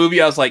end of the movie,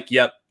 I was like,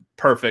 yep,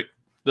 perfect.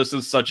 This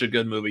is such a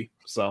good movie.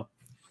 So,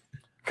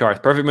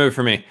 Garth, perfect movie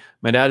for me.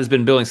 My dad has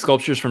been building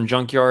sculptures from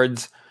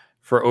junkyards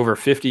for over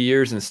 50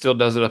 years and still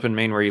does it up in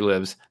Maine where he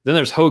lives. Then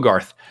there's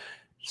Hogarth.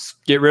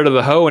 Just get rid of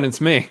the hoe and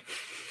it's me.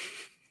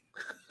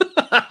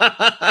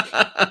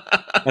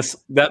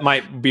 That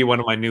might be one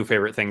of my new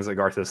favorite things that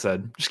Garth has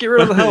said. Just get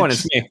rid of the hoe and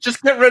it's me.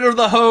 Just get rid of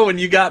the hoe and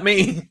you got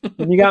me.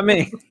 And you got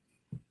me.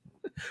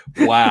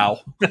 Wow.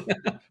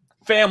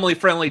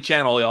 Family-friendly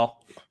channel, y'all.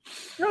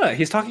 Yeah,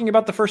 he's talking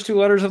about the first two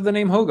letters of the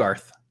name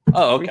Hogarth.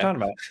 Oh, okay. What are you talking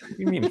about? What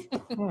do you mean?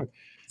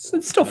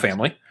 It's still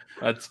family.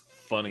 That's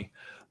funny.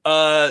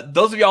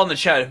 Those of y'all in the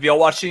chat, if y'all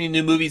watch any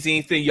new movies,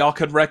 anything y'all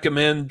could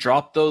recommend,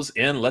 drop those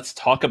in. Let's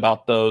talk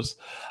about those.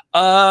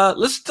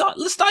 Let's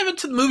dive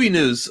into the movie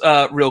news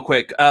real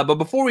quick. But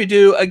before we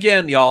do,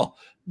 again, y'all,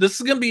 this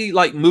is gonna be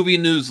like movie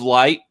news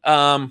light.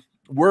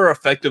 We're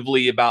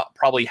effectively about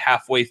probably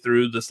halfway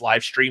through this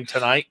live stream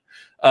tonight,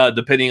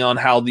 depending on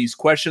how these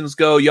questions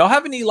go. Y'all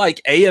have any like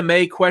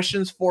AMA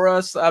questions for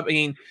us? I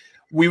mean,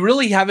 we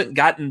really haven't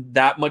gotten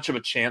that much of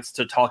a chance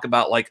to talk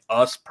about like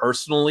us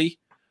personally.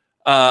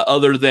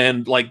 Other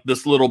than like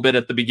this little bit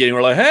at the beginning,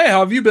 we're like, hey,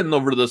 how have you been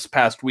over this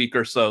past week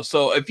or so?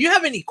 So if you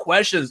have any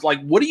questions,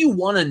 like what do you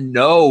want to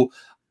know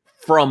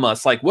from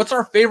us? Like what's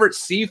our favorite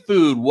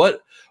seafood?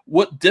 What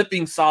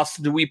dipping sauce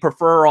do we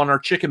prefer on our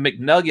chicken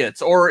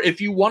McNuggets? Or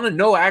if you want to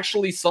know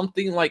actually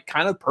something like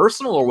kind of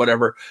personal or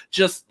whatever,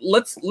 just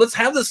let's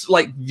have this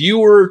like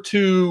viewer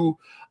to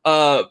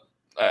I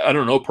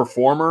don't know,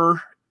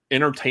 performer,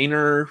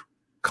 entertainer,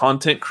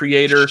 content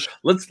creator.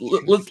 Let's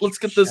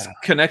get this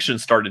connection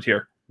started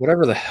here.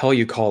 Whatever the hell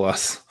you call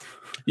us.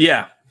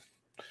 Yeah.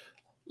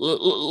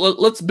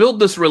 Let's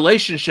build this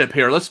relationship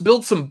here. Let's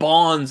build some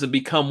bonds and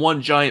become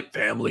one giant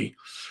family.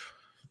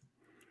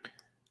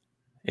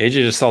 AJ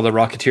just saw The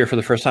Rocketeer for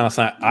the first time last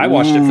night. I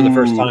watched it for the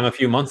first time a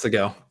few months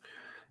ago.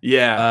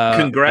 Yeah.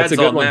 Congrats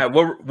on that.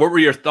 What were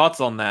your thoughts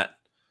on that?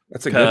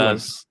 That's a good one.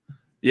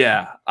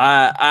 Yeah,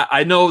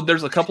 I know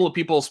there's a couple of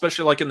people,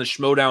 especially like in the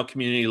Schmodown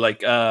community,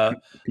 like PJ.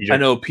 I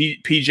know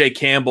PJ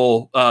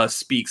Campbell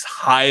speaks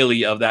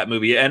highly of that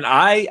movie, and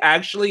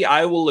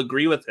I will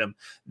agree with him.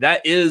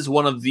 That is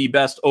one of the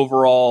best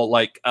overall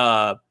like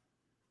good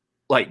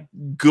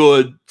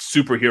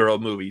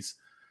superhero movies.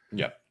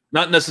 Yeah.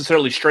 Not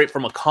necessarily straight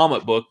from a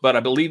comic book, but I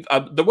believe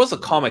there was a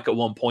comic at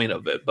one point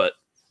of it. But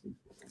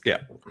yeah.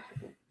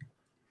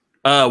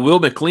 Will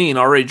McLean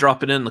already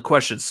dropping in the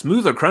question: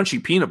 smooth or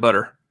crunchy peanut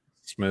butter?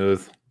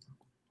 Smooth.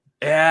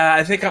 Yeah,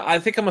 I think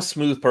I'm a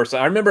smooth person.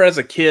 I remember as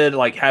a kid,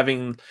 like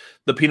having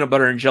the peanut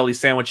butter and jelly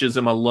sandwiches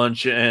in my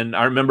lunch, and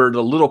I remember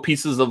the little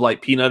pieces of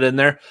like peanut in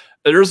there.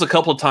 There's a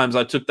couple of times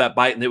I took that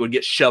bite and it would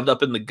get shoved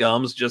up in the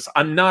gums. Just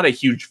I'm not a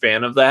huge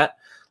fan of that.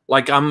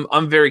 Like I'm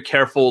very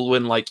careful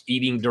when like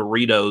eating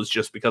Doritos,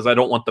 just because I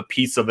don't want the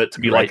piece of it to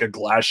be like a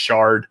glass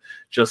shard.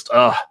 Just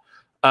so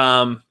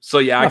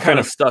yeah, I kind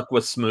of stuck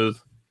with smooth.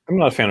 I'm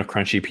not a fan of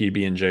crunchy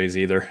PB&Js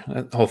either.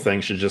 That whole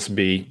thing should just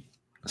be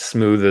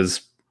smooth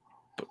as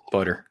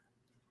butter.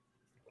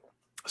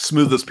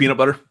 Smooth as peanut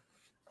butter.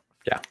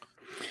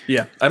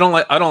 Yeah. I don't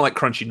like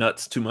crunchy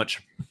nuts too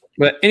much.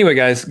 But anyway,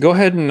 guys, go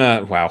ahead and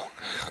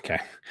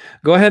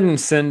go ahead and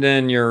send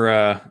in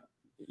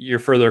your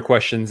further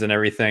questions and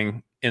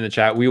everything in the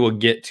chat. We will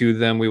get to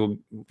them. We will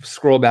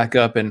scroll back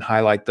up and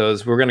highlight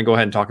those. We're going to go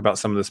ahead and talk about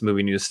some of this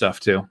movie news stuff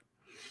too.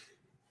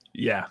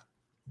 Yeah.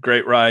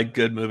 Great ride,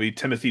 good movie.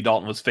 Timothy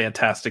Dalton was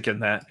fantastic in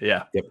that.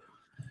 Yeah. Yep.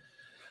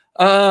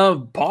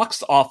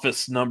 Box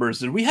office numbers.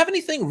 Did we have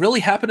anything really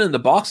happen in the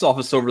box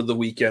office over the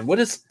weekend? What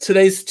is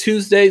today's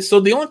Tuesday? So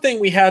the only thing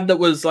we had that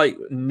was like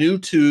new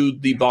to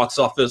the box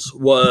office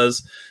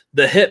was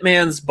The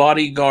Hitman's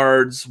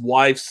Bodyguard's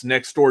Wife's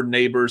Next Door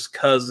Neighbor's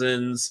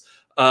Cousins.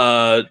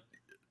 You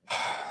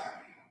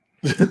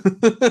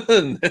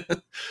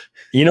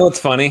know what's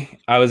funny?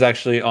 I was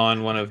actually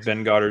on one of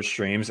Ben Goddard's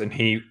streams, and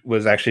he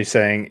was actually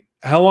saying,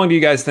 how long do you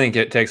guys think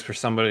it takes for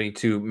somebody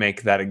to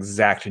make that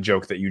exact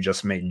joke that you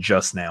just made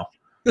just now?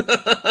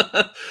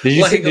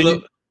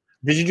 Did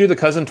you do the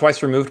cousin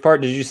twice removed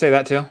part? Did you say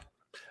that too?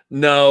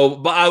 No,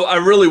 but I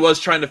really was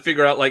trying to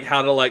figure out like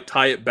how to like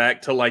tie it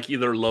back to like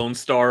either Lone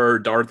Star or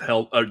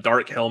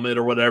Dark Helmet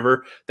or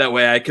whatever. That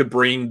way I could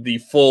bring the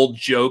full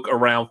joke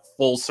around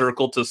full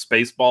circle to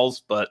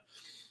Spaceballs, but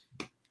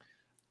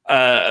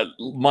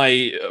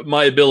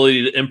my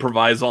ability to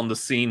improvise on the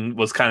scene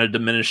was kind of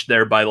diminished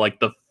there by like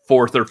the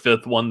fourth or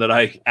fifth one that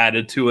I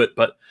added to it.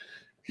 But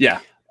yeah,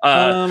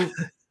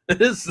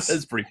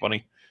 it's pretty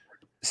funny.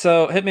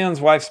 So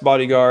Hitman's Wife's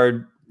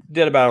Bodyguard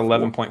did about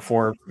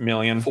 11.4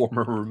 million.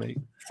 Former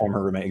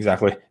roommate,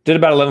 exactly. Did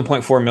about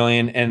 11.4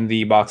 million in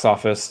the box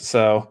office.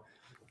 So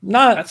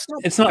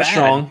it's not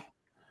strong.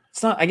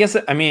 It's not, I guess,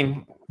 I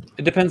mean,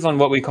 it depends on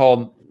what we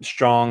call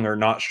strong or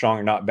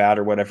not bad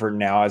or whatever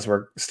now, as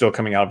we're still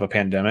coming out of a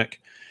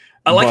pandemic.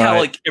 I like how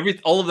like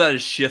all of that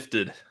is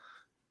shifted.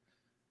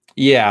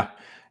 Yeah,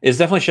 it's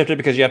definitely shifted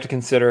because you have to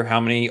consider how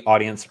many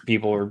audience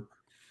people are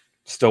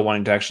still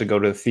wanting to actually go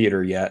to the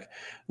theater yet,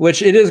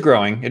 which it is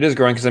growing. It is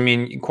growing because, I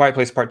mean, Quiet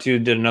Place Part 2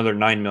 did another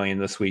 9 million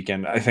this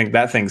weekend. I think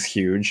that thing's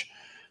huge.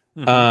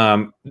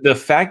 Mm-hmm. The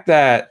fact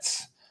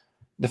that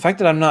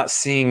I'm not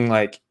seeing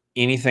like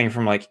anything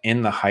from like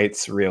In the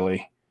Heights,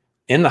 really.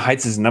 In the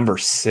Heights is number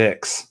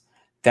 6.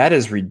 That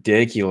is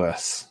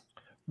ridiculous.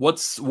 What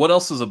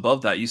else is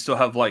above that? You still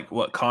have like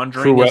what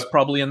Conjuring is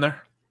probably in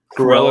there?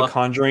 Cruella,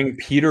 Conjuring,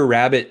 Peter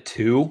Rabbit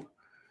 2.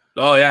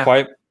 Oh yeah.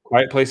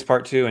 Quiet Place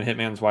Part 2 and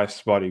Hitman's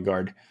Wife's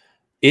Bodyguard.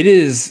 It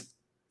is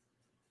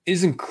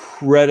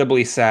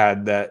incredibly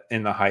sad that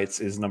In the Heights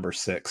is number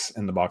 6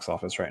 in the box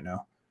office right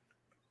now.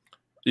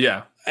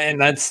 Yeah.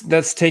 And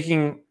that's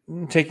taking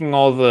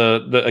all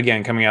the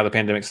again, coming out of the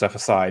pandemic stuff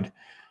aside,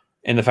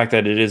 and the fact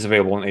that it is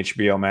available on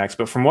HBO Max.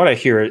 But from what I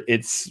hear,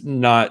 it's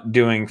not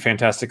doing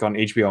fantastic on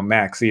HBO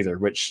Max either,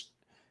 which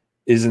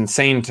is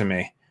insane to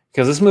me,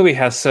 because this movie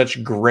has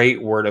such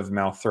great word of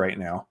mouth right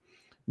now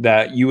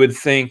that you would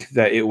think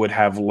that it would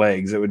have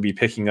legs. It would be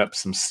picking up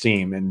some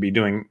steam and be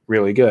doing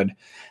really good.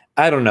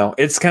 I don't know.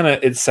 It's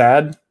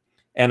sad.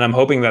 And I'm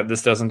hoping that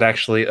this doesn't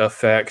actually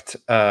affect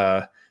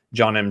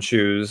John M.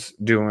 Chu's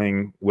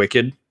doing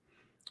Wicked,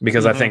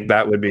 because I think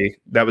that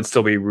would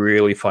still be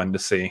really fun to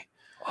see.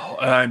 Oh,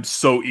 I'm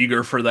so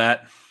eager for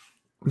that.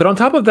 But on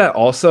top of that,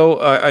 also,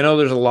 I know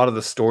there's a lot of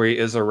the story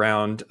is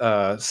around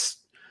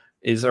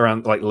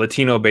like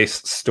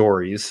Latino-based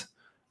stories,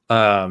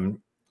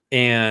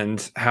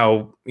 and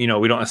how, you know,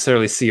 we don't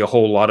necessarily see a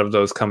whole lot of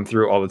those come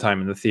through all the time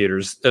in the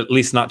theaters, at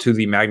least not to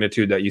the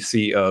magnitude that you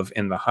see of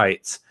In the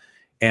Heights.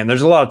 And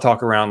there's a lot of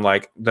talk around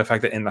like the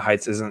fact that In the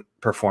Heights isn't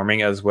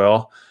performing as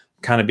well,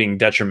 kind of being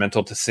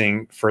detrimental to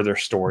seeing further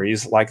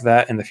stories like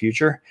that in the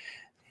future.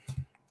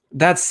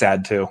 That's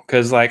sad too,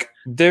 because like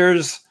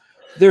there's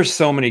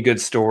so many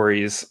good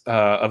stories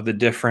of the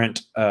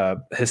different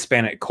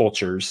Hispanic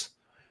cultures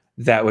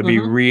that would be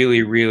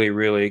really, really,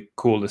 really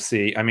cool to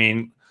see. I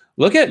mean,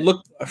 look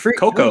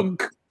Coco.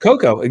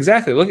 Coco,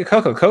 exactly. Look at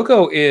Coco.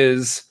 Coco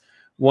is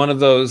one of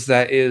those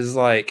that is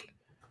like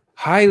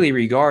highly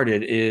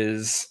regarded,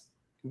 is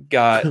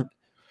got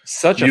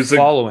such a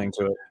following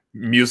to it.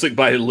 Music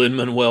by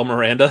Lin-Manuel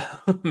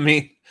Miranda.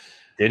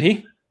 Did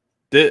he?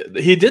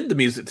 He did the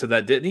music to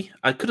that, didn't he?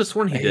 I could have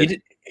sworn he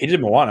did. He did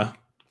Moana.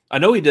 I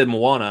know he did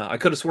Moana. I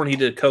could have sworn he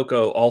did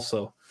Coco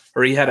also.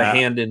 or he had a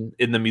hand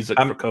in the music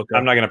for Coco.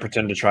 I'm not going to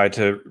pretend to try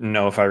to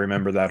know if I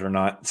remember that or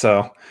not.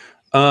 So,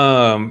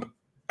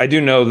 I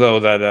do know though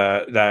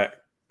that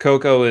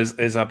Coco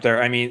is up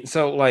there. I mean,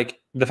 so like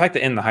the fact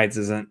that In the Heights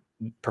isn't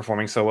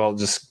performing so well, it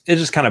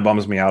just kind of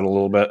bums me out a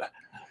little bit.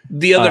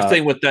 The other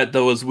thing with that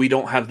though is we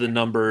don't have the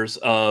numbers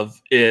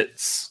of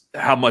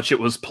how much it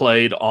was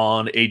played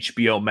on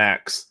HBO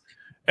Max,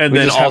 and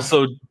then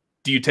also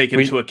do you take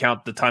into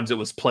account the times it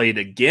was played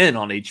again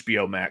on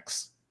HBO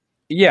Max?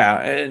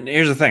 Yeah, and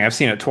here's the thing: I've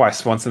seen it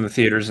twice, once in the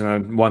theaters and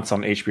then once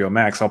on HBO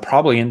Max. I'll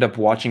probably end up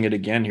watching it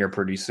again here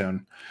pretty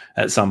soon,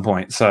 at some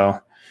point. So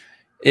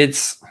I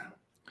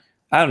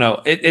don't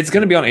know. It's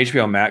going to be on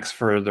HBO Max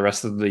for the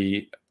rest of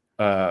the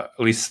at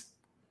least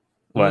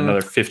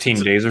another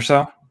 15 days or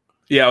so.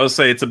 Yeah, I would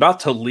say it's about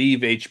to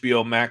leave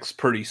HBO Max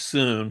pretty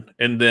soon,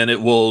 and then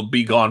it will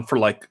be gone for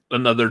like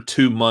another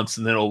 2 months,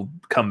 and then it'll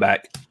come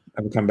back.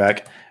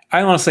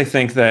 I honestly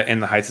think that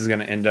In the Heights is going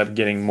to end up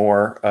getting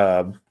more.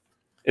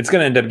 It's going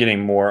to end up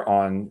getting more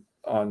on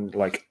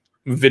like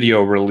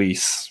video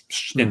release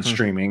and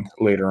streaming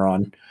later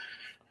on.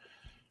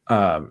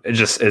 I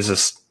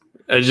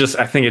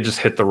think it just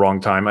hit the wrong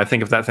time. I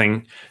think if that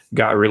thing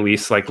got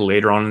released like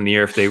later on in the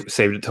year, if they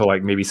saved it till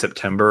like maybe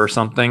September or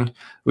something,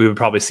 we would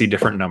probably see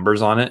different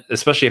numbers on it,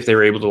 especially if they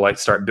were able to like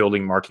start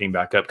building marketing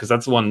back up. Cause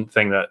that's one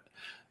thing that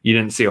you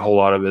didn't see a whole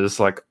lot of is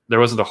like, there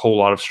wasn't a whole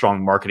lot of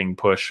strong marketing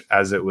push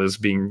as it was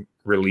being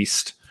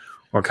released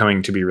or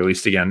coming to be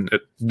released again.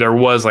 There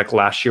was like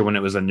last year when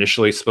it was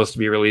initially supposed to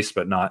be released,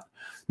 but not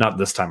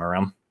this time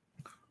around.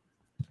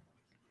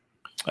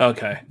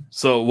 Okay,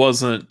 so it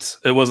wasn't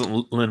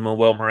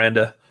Lin-Manuel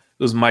Miranda.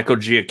 It was Michael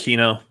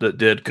Giacchino that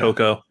did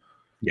Coco.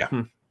 Yeah.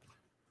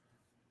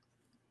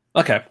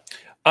 Okay.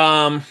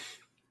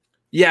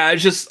 Yeah,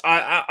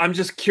 I'm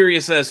just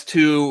curious as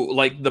to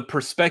like the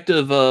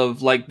perspective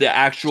of like the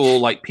actual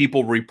like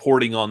people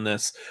reporting on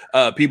this,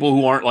 people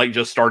who aren't like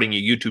just starting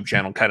a YouTube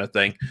channel kind of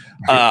thing,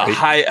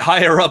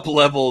 higher up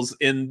levels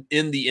in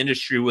the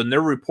industry when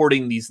they're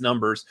reporting these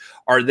numbers.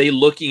 Are they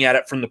looking at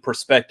it from the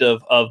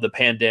perspective of the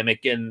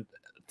pandemic and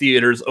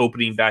theaters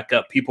opening back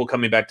up, people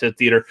coming back to the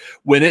theater?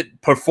 When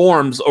it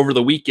performs over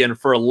the weekend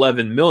for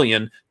 11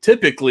 million,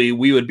 typically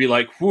we would be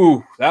like,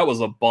 whew, that was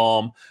a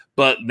bomb.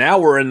 But now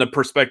we're in the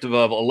perspective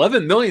of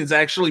 11 million is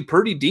actually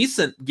pretty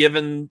decent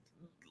given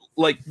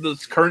like the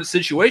current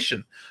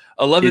situation.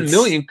 11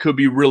 million could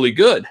be really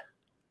good.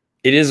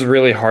 It is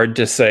really hard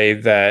to say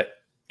that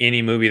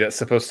any movie that's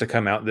supposed to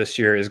come out this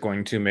year is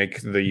going to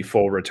make the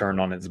full return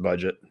on its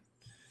budget.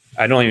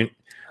 I don't even.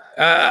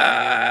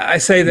 I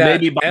say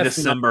that maybe by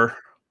December.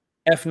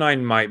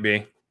 F9 might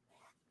be.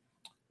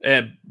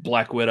 And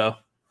Black Widow.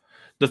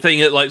 The thing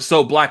is, like,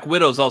 so Black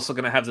Widow is also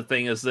going to have the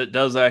thing is that it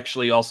does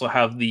actually also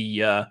have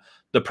the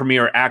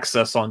premiere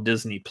access on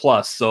Disney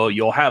Plus, so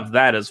you'll have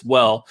that as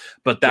well.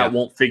 But that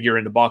won't figure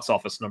into box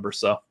office numbers.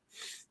 So,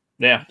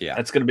 yeah,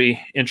 it's going to be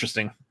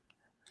interesting.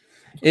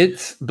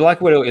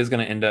 Black Widow is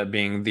going to end up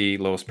being the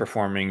lowest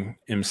performing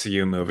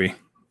MCU movie.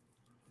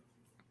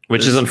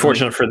 Which is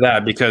unfortunate for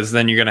that, because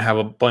then you're going to have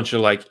a bunch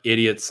of like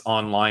idiots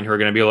online who are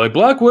going to be like,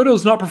 Black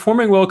Widow's not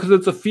performing well because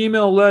it's a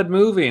female-led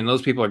movie. And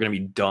those people are going to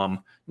be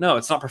dumb. No,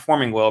 it's not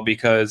performing well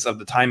because of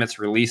the time it's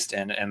released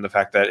in and the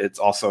fact that it's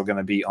also going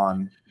to be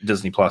on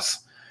Disney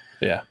Plus.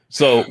 Yeah.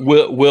 So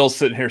Will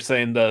sitting here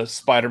saying the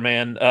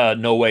Spider-Man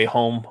No Way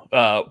Home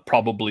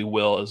probably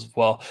will as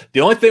well.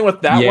 The only thing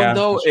with that one,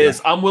 though,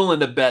 is I'm willing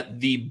to bet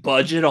the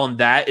budget on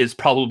that is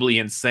probably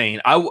insane.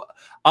 I'm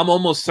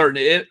almost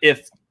certain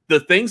if the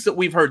things that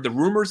we've heard, the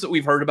rumors that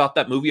we've heard about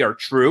that movie are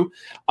true,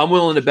 I'm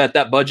willing to bet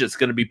that budget's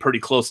going to be pretty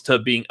close to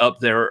being up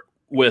there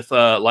with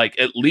like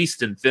at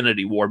least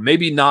Infinity War.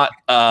 Maybe not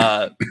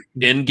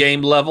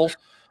Endgame level,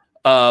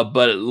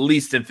 but at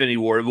least Infinity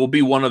War. It will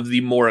be one of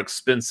the more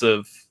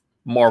expensive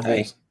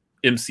Marvel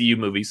MCU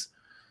movies.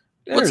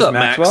 What's up,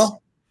 Maxwell?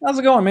 Max? How's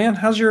it going, man?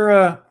 How's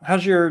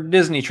your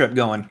Disney trip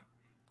going?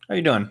 How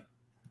you doing?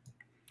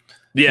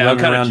 Yeah, I'm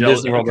kind of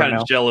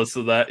jealous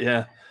of that.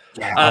 Yeah.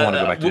 Yeah, I want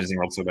to go back to Disney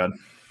World so bad.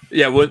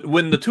 Yeah,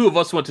 when the two of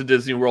us went to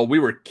Disney World, we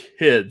were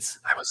kids.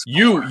 I was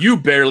you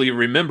barely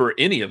remember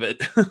any of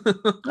it.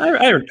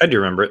 I do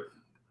remember it.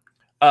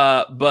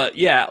 But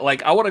yeah,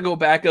 like I want to go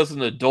back as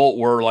an adult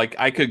where like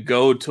I could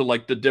go to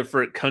like the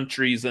different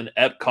countries in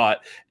Epcot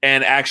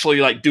and actually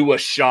like do a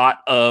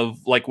shot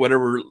of like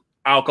whatever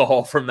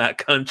alcohol from that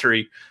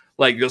country.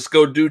 Like just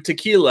go do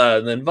tequila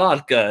and then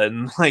vodka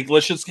and like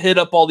let's just hit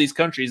up all these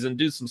countries and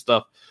do some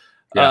stuff.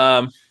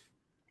 Yeah.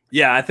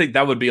 Yeah, I think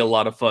that would be a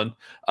lot of fun.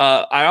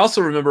 I also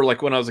remember,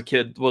 like, when I was a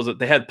kid,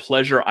 they had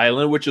Pleasure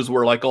Island, which is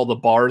where, like, all the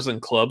bars and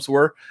clubs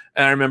were.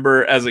 And I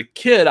remember as a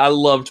kid, I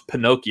loved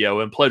Pinocchio,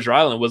 and Pleasure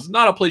Island was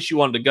not a place you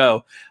wanted to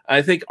go.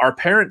 I think I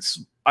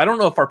don't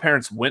know if our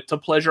parents went to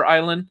Pleasure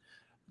Island.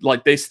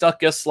 Like, they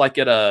stuck us, like,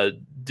 at a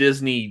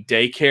Disney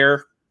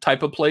daycare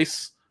type of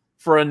place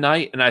for a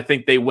night. And I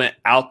think they went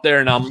out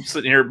there, and I'm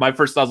sitting here, my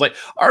first thought was like,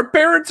 our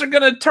parents are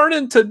going to turn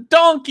into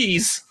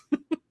donkeys.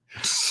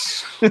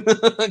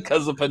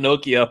 Because of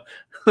Pinocchio.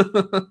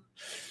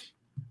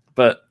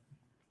 But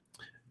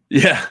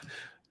yeah,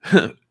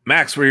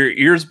 Max, were your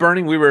ears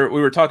burning? We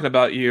were talking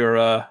about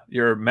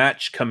your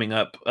match coming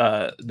up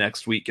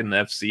next week in the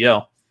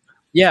FCL.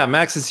 Yeah,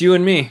 Max, it's you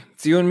and me.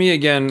 It's you and me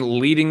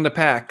again, leading the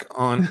pack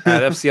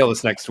at FCL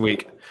this next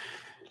week.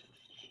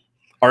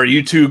 Are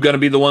you two going to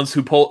be the ones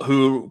who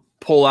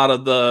pull out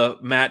of the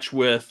match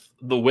with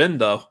the win,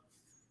 though?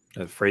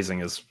 That phrasing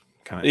is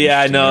kind of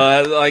I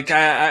know. Like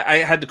I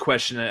had to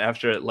question it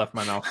after it left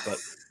my mouth, but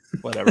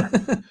whatever.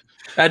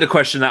 I had to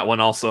question that one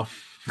also.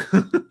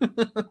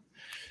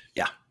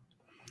 Yeah.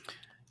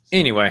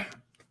 Anyway,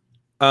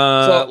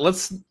 so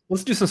let's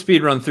do some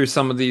speed run through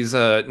some of these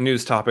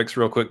news topics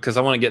real quick because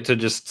I want to get to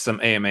just some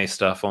AMA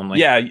stuff only.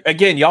 Yeah,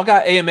 again, y'all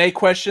got AMA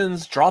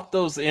questions? Drop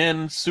those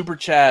in Super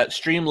Chat,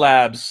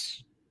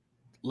 Streamlabs.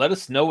 Let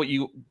us know what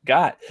you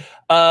got.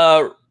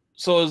 So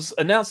it was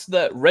announced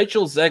that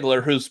Rachel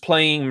Zegler, who's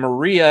playing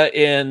Maria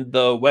in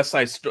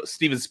the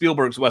Steven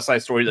Spielberg's West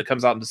Side Story that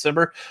comes out in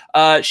December,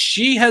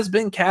 she has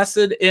been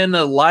casted in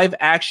a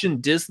live-action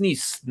Disney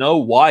Snow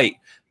White,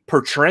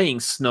 portraying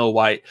Snow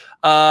White.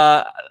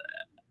 I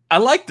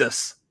like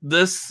this.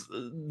 This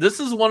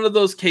is one of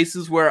those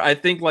cases where I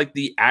think like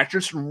the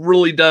actress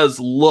really does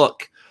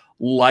look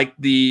like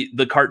the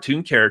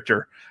cartoon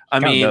character. I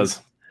mean,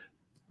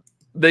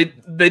 they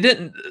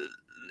didn't.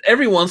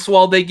 Every once in a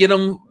while they get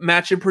them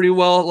matching pretty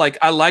well. Like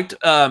I liked,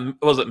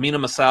 was it Mina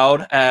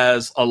Massoud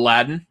as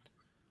Aladdin?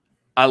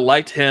 I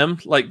liked him.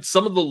 Like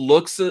some of the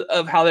looks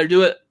of how they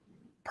do it,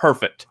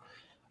 perfect.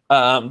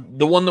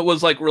 The one that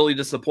was like really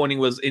disappointing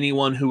was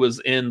anyone who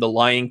was in The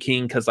Lion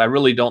King, because I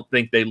really don't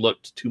think they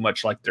looked too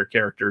much like their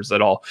characters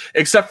at all,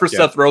 except for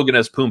Seth Rogen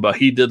as Pumbaa.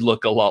 He did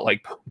look a lot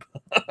like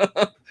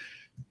Pumbaa.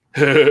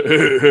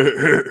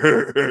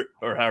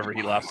 Or however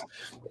he laughs.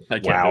 I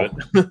can't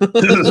do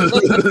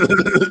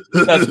it.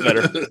 That's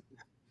better.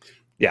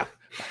 Yeah.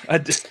 I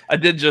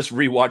did just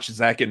rewatch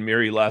Zack and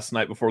Miri last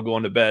night before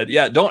going to bed.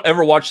 Yeah, don't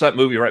ever watch that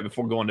movie right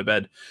before going to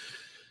bed.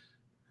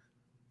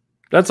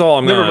 That's all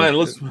I'm Never mind.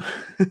 Let's.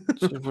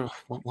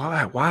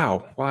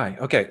 Why?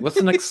 Okay, what's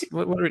the next?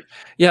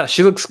 Yeah,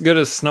 she looks good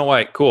as Snow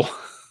White. Cool.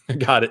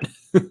 Got it.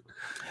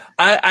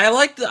 I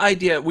like the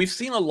idea. We've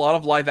seen a lot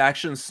of live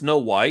action Snow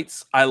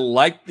Whites. I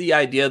like the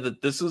idea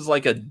that this is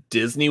like a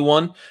Disney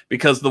one,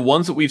 because the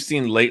ones that we've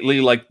seen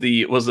lately, like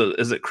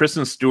is it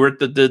Kristen Stewart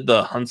that did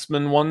the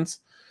Huntsman ones?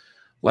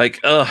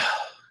 Like, God,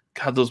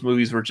 those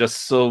movies were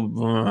just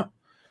so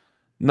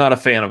not a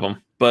fan of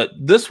them. But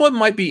this one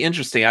might be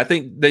interesting. I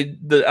think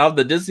out of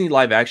the Disney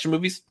live action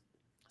movies,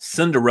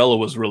 Cinderella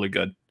was really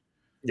good.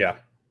 Yeah.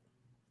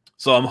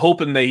 So I'm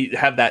hoping they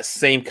have that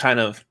same kind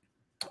of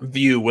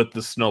view with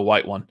the Snow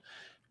White one.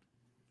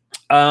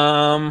 We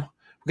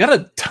got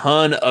a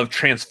ton of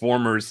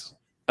Transformers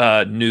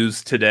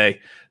news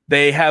today.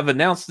 They have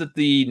announced that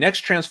the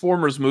next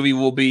Transformers movie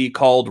will be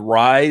called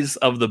Rise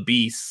of the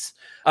Beasts.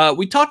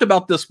 We talked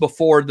about this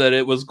before, that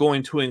it was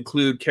going to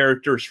include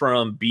characters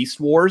from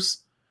Beast Wars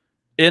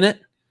in it.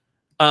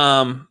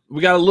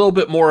 We got a little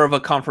bit more of a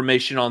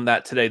confirmation on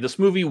that today. This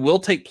movie will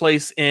take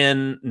place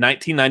in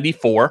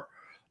 1994,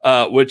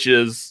 which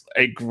is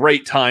a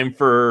great time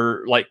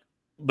for like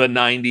the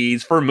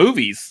 90s for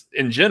movies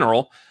in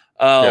general.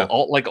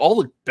 All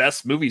the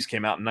best movies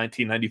came out in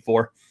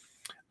 1994.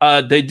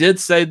 They did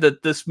say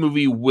that this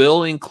movie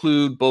will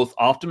include both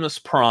Optimus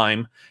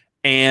Prime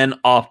and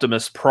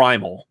Optimus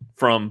Primal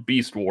from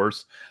Beast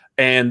Wars,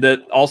 and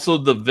that also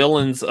the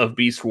villains of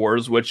Beast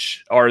Wars,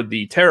 which are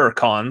the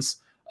Terrorcons,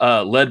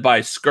 led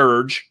by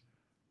Scourge,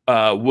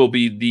 will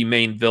be the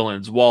main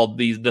villains, while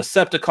the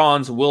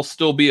Decepticons will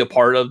still be a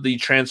part of the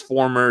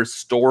Transformers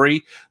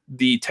story.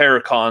 The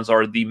Terrorcons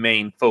are the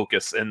main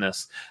focus in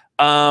this.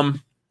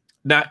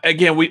 Now,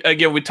 again,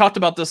 we talked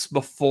about this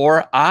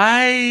before.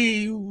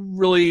 I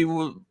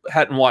really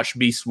hadn't watched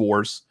Beast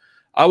Wars.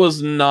 I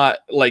was not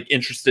like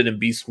interested in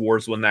Beast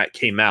Wars when that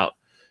came out,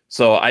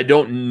 so I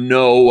don't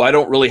know. I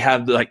don't really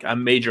have like a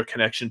major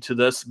connection to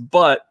this,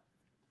 but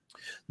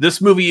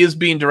this movie is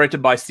being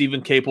directed by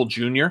Stephen Caple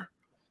Jr.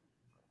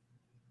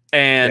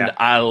 And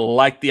I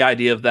like the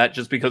idea of that,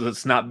 just because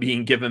it's not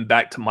being given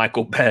back to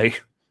Michael Bay.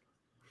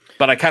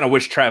 But I kind of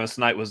wish Travis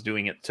Knight was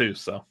doing it too.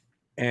 So,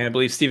 and I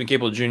believe Stephen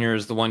Caple Jr.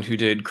 is the one who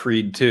did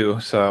Creed 2.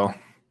 So,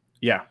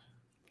 yeah.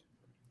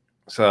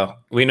 So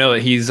we know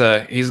that he's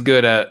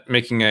good at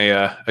making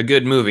a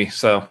good movie.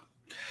 So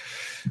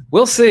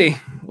we'll see.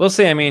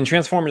 I mean,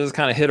 Transformers is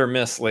kind of hit or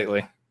miss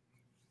lately.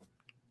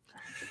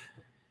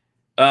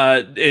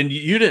 And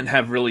you didn't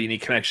have really any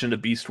connection to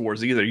Beast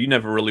Wars either. You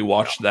never really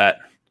watched that.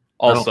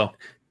 Also,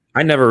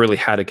 I never really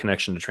had a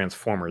connection to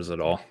Transformers at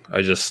all.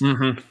 I just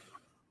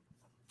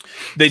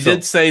They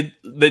did say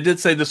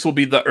this will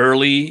be the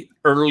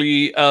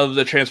early of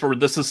the Transformers.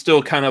 This is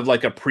still kind of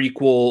like a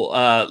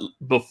prequel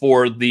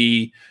before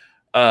the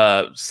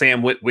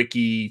Sam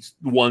Witwicky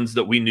ones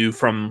that we knew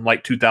from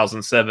like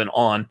 2007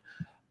 on.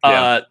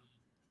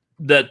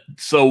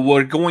 So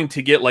we're going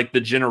to get like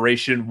the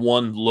Generation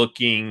 1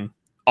 looking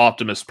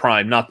Optimus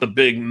Prime, not the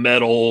big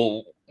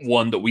metal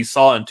one that we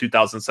saw in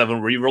 2007,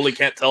 where you really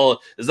can't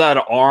tell, is that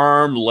an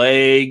arm,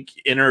 leg,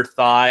 inner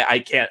thigh? I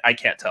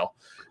can't tell.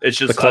 It's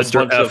just the cluster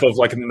a bunch F of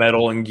like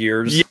metal and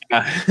gears.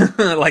 Yeah,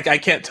 like I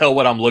can't tell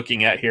what I'm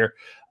looking at here.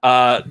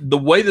 The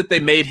way that they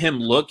made him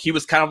look, he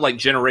was kind of like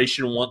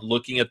Generation 1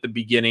 looking at the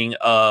beginning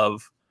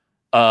of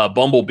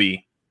Bumblebee.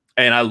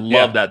 And I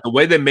love that. The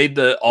way they made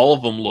all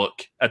of them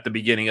look at the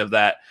beginning of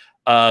that,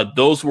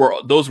 those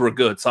were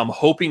good. So I'm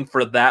hoping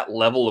for that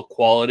level of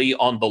quality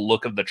on the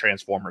look of the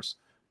Transformers.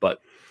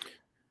 But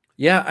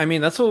yeah, I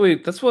mean that's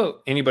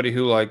what anybody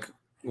who like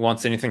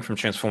wants anything from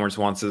Transformers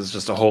wants, is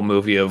just a whole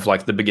movie of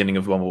like the beginning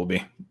of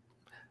Bumblebee.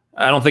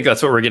 I don't think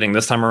that's what we're getting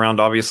this time around,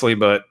 obviously,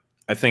 but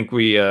I think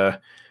we're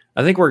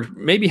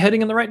maybe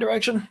heading in the right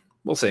direction.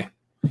 We'll see.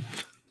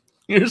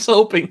 You're just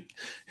hoping,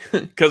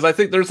 because I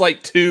think there's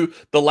like the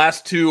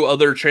last two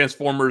other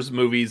Transformers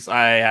movies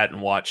I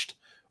hadn't watched,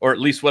 or at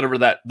least whatever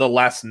the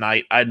Last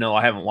Night. I know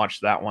I haven't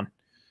watched that one.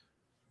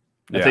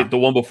 I think the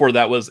one before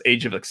that was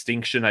Age of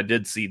Extinction. I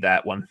did see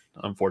that one,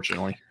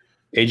 unfortunately.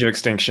 Age of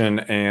Extinction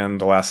and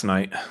The Last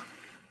Night.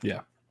 Yeah.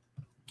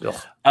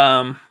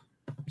 Ugh.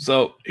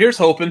 So here's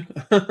hoping.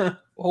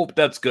 Hope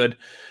that's good.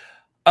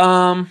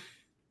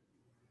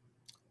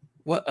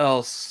 What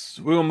else?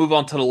 We're gonna move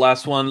on to the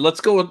last one. Let's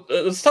go.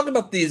 Let's talk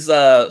about these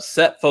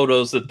set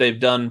photos that they've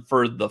done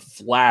for The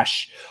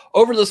Flash.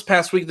 Over this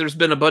past week, there's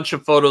been a bunch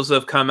of photos that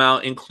have come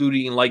out,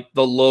 including like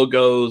the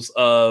logos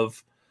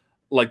of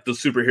like the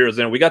superheroes.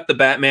 And we got the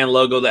Batman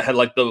logo that had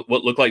like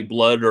what looked like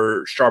blood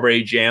or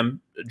strawberry jam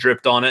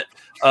dripped on it.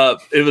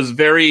 It was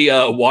very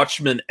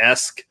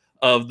Watchmen-esque,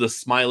 of the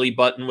smiley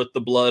button with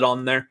the blood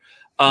on there.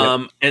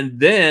 And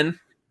then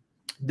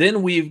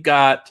we've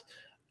got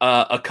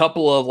a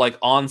couple of like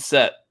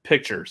on-set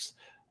pictures.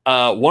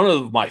 One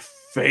of my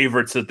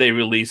favorites that they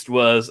released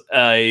was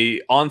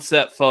a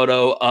on-set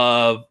photo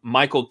of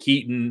Michael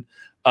Keaton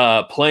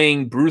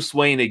playing Bruce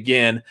Wayne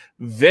again.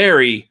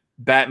 Very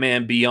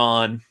Batman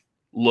Beyond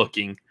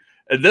looking.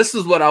 This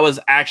is what I was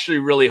actually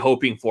really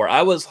hoping for.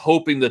 I was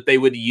hoping that they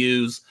would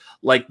use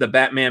like the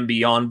Batman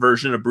Beyond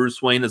version of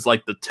Bruce Wayne as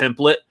like the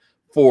template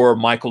for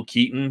Michael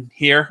Keaton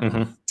here.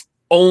 Mm-hmm.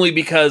 Only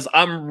because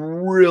I'm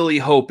really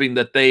hoping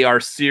that they are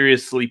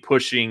seriously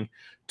pushing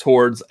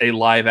towards a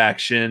live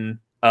action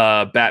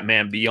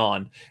Batman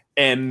Beyond,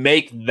 and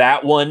make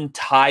that one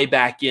tie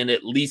back in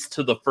at least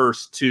to the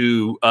first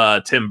two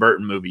Tim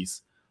Burton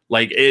movies.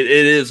 Like it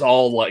is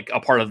all like a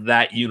part of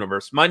that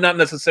universe. Might not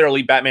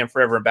necessarily Batman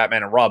Forever and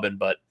Batman and Robin,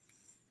 but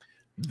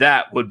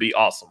that would be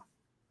awesome.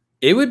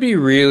 It would be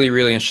really,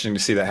 really interesting to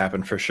see that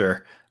happen for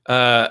sure.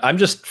 I'm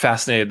just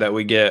fascinated that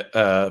we get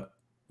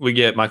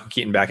Michael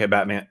Keaton back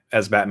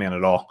as Batman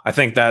at all. I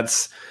think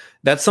that's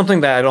something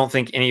that I don't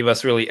think any of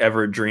us really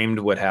ever dreamed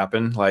would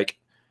happen. Like,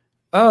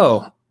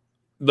 for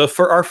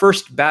our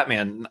first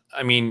Batman.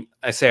 I mean,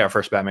 I say our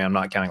first Batman, I'm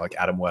not counting like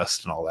Adam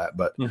West and all that,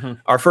 but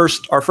our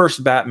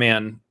first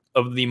Batman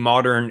of the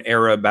modern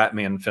era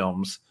Batman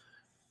films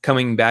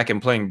coming back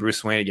and playing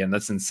Bruce Wayne again.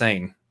 That's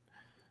insane.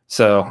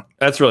 So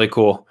that's really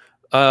cool.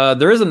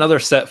 There is another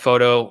set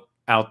photo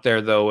out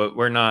there though.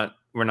 We're not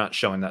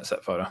showing that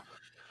set photo.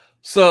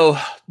 So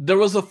there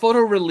was a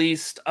photo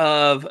released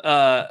of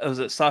was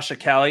it Sasha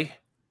Calle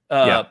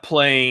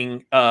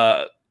playing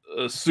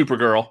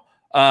Supergirl.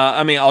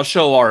 I mean, I'll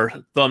show our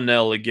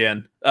thumbnail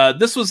again.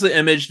 This was the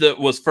image that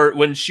was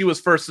when she was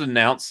first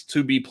announced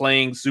to be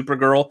playing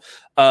Supergirl.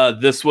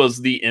 This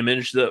was the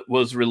image that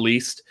was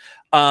released.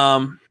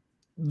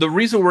 The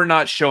reason we're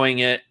not showing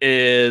it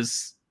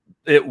is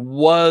it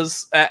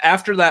was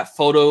after that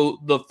photo,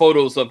 the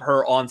photos of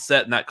her on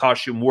set in that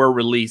costume were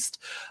released.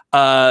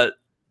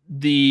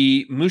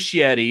 The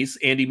Muschiettis,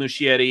 Andy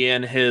Muschietti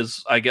and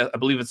I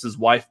believe it's his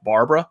wife,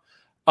 Barbara,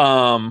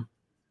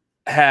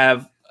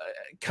 have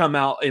come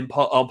out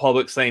on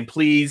public saying,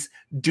 please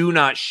do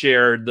not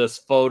share this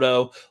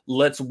photo.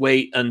 Let's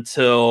wait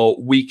until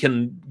we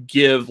can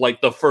give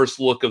like the first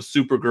look of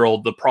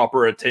Supergirl the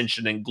proper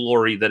attention and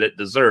glory that it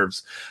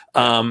deserves.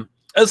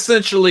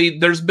 Essentially,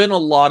 there's been a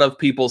lot of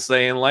people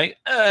saying like,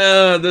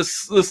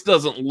 this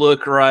doesn't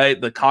look right.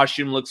 The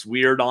costume looks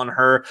weird on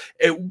her.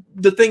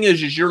 The thing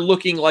is you're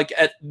looking like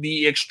at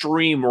the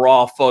extreme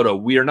raw photo.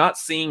 We are not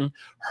seeing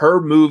her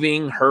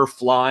moving, her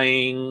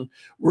flying.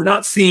 We're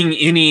not seeing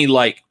any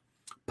like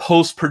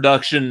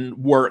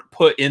post-production work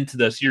put into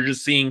this. You're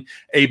just seeing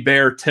a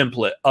bare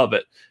template of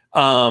it.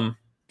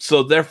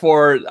 So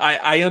therefore,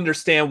 I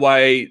understand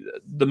why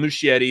the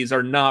Muschiettis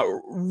are not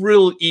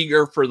real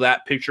eager for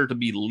that picture to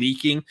be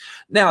leaking.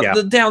 Now,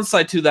 the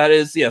downside to that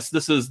is, yes,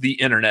 this is the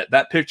internet.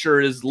 That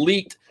picture is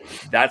leaked.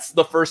 That's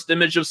the first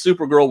image of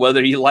Supergirl,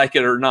 whether you like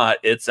it or not.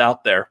 It's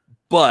out there.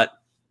 But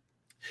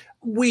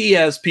we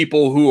as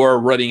people who are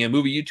running a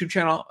movie YouTube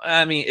channel,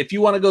 I mean, if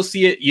you want to go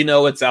see it, you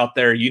know it's out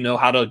there. You know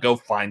how to go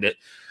find it.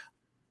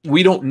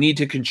 We don't need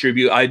to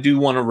contribute. I do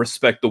want to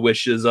respect the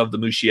wishes of the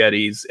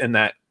Muschiettis in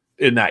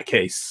that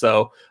case.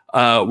 So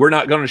we're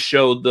not going to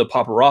show the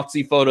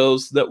paparazzi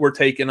photos that were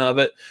taken of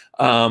it.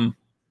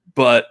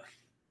 But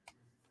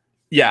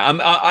yeah,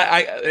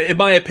 I in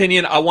my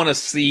opinion, I want to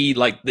see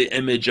like the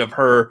image of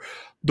her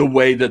the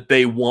way that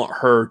they want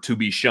her to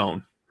be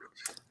shown.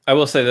 I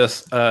will say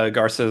this,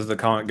 Garth says the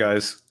comic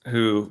guys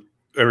who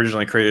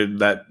originally created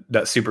that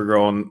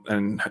Supergirl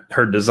and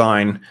her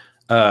design,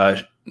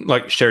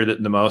 like shared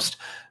it the most.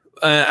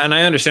 And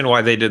I understand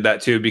why they did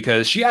that too,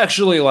 because she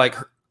actually, like,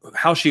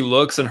 how she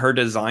looks and her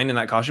design in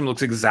that costume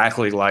looks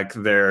exactly like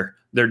their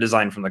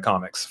design from the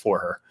comics for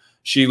her.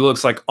 She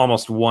looks like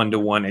almost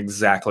 1-to-1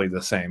 exactly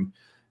the same.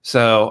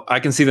 So I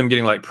can see them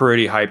getting like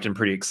pretty hyped and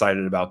pretty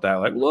excited about that.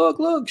 Like,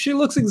 look, she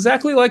looks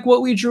exactly like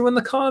what we drew in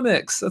the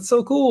comics. That's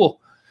so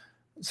cool.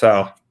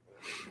 So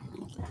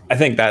I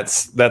think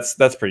that's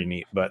pretty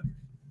neat. But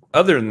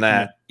other than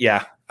that,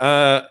 yeah,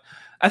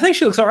 I think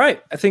she looks all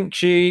right. I think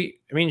she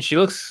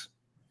looks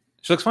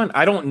fine.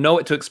 I don't know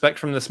what to expect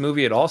from this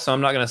movie at all, so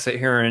I'm not going to sit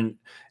here and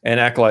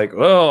act like,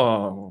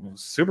 oh,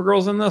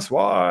 Supergirl's in this.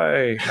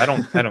 Why? I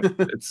don't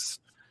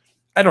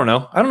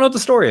know. I don't know what the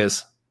story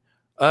is.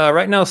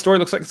 Right now, the story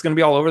looks like it's going to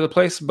be all over the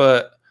place,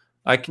 but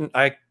I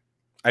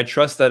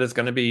trust that it's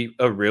going to be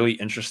a really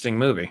interesting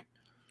movie.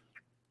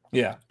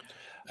 Yeah,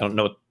 I don't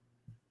know what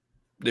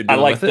they're doing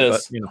I like with it,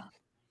 this. But, you know.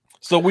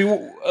 So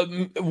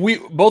we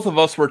both of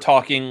us were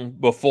talking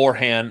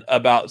beforehand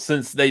about,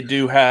 since they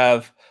do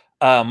have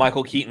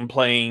Michael Keaton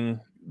playing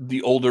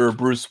the older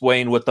Bruce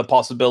Wayne, with the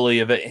possibility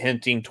of it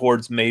hinting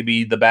towards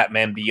maybe the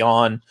Batman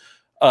Beyond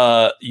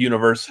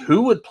universe,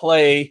 who would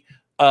play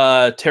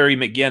Terry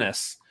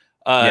McGinnis?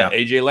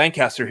 AJ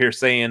Lancaster here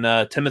saying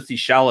Timothy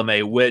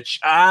Chalamet, which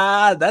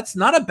that's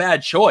not a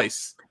bad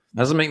choice.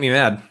 Doesn't make me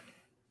mad.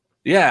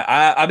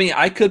 Yeah, I mean,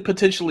 I could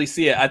potentially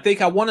see it. I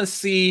think I want to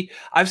see.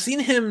 I've seen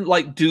him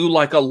like do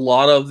like a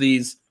lot of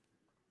these.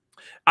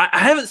 I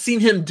haven't seen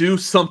him do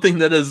something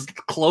that is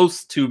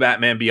close to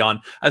Batman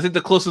Beyond. I think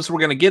the closest we're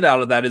going to get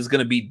out of that is going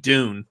to be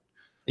Dune.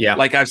 Yeah,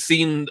 like I've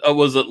seen,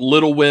 was it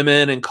Little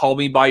Women and Call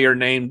Me by Your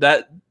Name?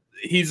 That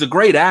he's a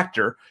great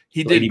actor.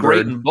 He did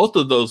great in both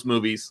of those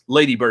movies.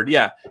 Lady Bird,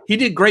 yeah, he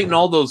did great in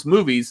all those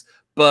movies,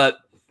 but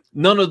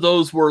none of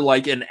those were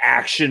like an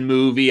action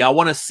movie. I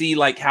want to see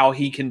like how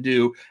he can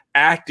do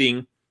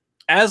acting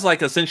as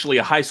like essentially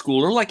a high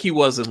schooler, like he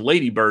was in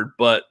Lady Bird,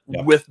 but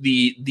with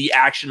the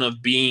action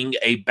of being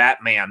a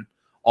Batman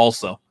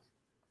also.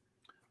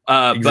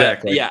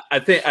 Exactly. But yeah,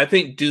 I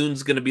think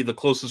Dune's going to be the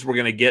closest we're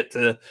going to get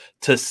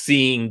to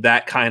seeing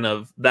that kind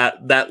of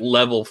that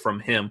level from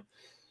him.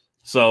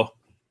 So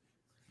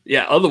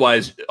yeah,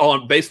 otherwise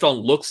based on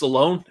looks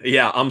alone,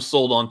 yeah, I'm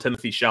sold on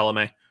Timothy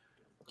Chalamet.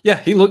 Yeah,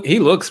 he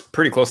looks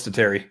pretty close to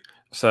Terry.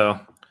 So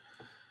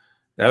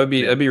that'd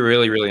be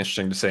really, really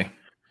interesting to see.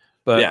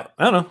 But yeah,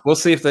 I don't know. We'll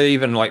see if they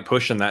even like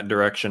push in that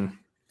direction.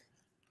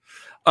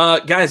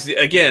 Guys,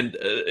 again,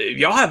 if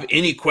y'all have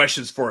any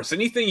questions for us,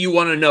 anything you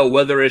want to know,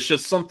 whether it's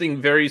just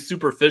something very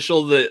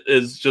superficial that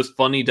is just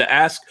funny to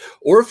ask,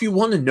 or if you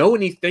want to know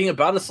anything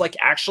about us, like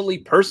actually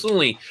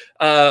personally,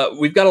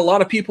 we've got a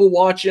lot of people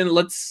watching.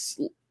 Let's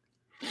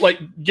like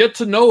get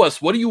to know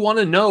us. What do you want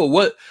to know?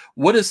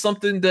 What is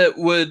something that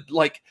would,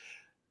 like,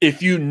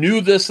 if you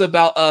knew this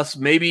about us,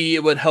 maybe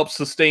it would help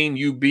sustain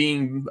you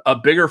being a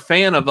bigger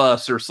fan of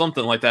us or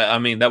something like that. I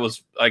mean, that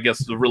was, I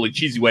guess, a really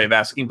cheesy way of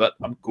asking, but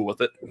I'm cool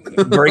with it.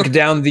 Break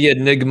down the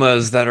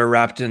enigmas that are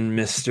wrapped in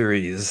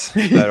mysteries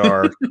that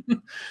are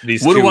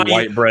these two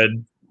white bread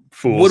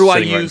fools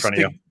sitting right in front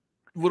of you.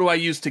 What do I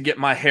use to get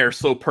my hair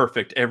so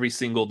perfect every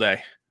single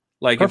day?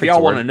 Like, if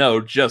y'all want to know,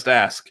 just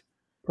ask.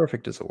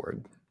 Perfect is a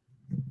word.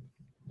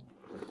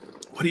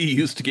 What do you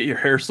use to get your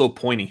hair so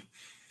pointy?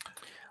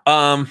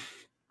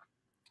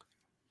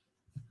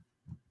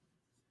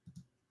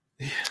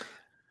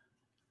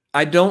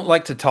 I don't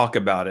like to talk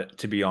about it,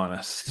 to be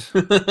honest.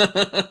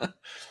 That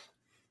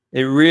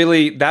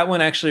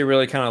one actually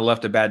really kind of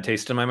left a bad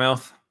taste in my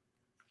mouth.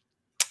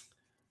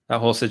 That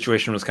whole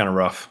situation was kind of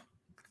rough.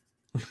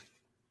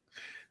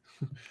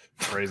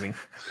 Phrasing.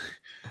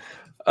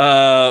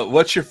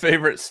 What's your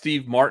favorite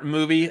Steve Martin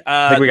movie?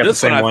 I think we got the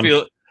same one.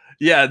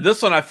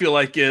 This one I feel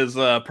like is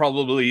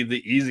probably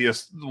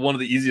one of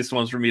the easiest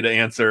ones for me to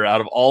answer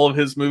out of all of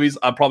his movies.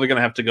 I'm probably going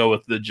to have to go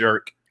with The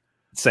Jerk.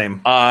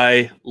 Same.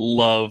 I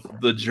love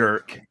The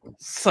Jerk.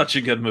 Such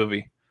a good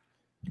movie.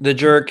 The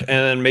Jerk, and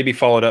then maybe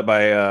followed up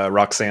by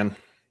Roxanne.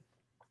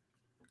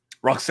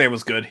 Roxanne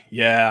was good.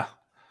 Yeah.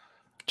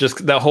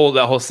 Just that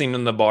whole scene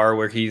in the bar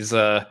where he's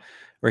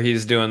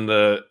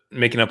doing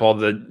making up all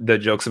the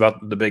jokes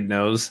about the big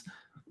nose.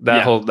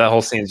 That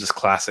whole scene is just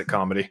classic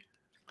comedy.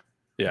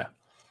 Yeah.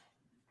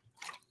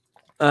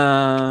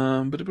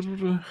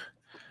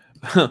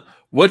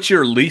 What's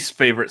your least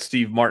favorite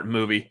Steve Martin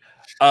movie?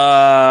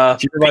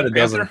 Cheaper by the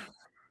Dozen.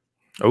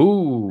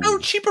 Oh, no,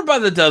 Cheaper by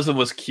the Dozen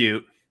was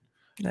cute.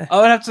 I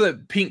would have to say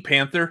Pink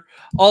Panther.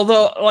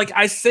 Although, like,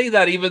 I say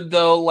that even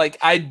though, like,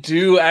 I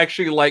do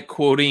actually like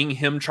quoting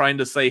him trying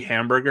to say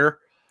hamburger.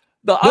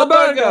 The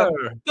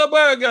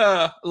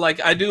burger.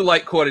 Like, I do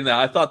like quoting that.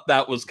 I thought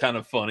that was kind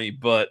of funny,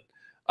 but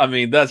I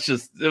mean,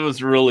 it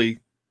was really.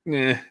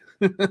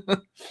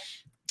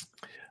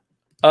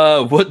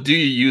 What do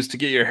you use to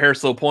get your hair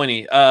so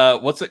pointy?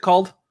 What's it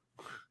called?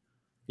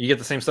 You get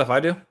the same stuff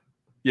I do?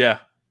 Yeah.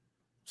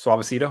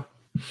 Suavecito?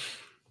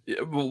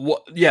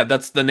 Yeah,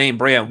 that's the name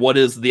brand. What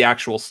is the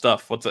actual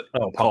stuff? What's it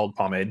called?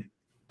 Pomade.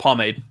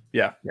 Pomade.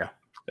 Yeah.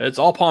 It's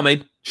all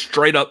pomade,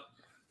 straight up.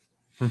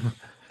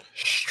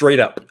 Straight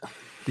up.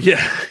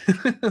 Yeah.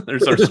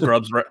 There's our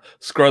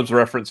Scrubs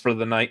reference for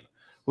the night.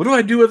 What do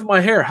I do with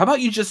my hair? How about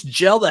you just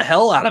gel the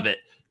hell out of it?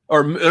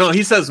 Or no,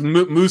 he says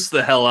moose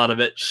the hell out of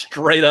it.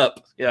 Straight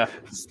up. Yeah.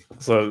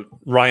 So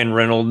Ryan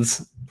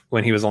Reynolds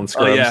when he was on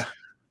Scrubs. Oh,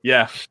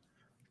 yeah.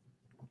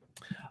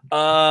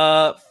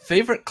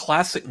 Favorite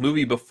classic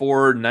movie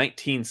before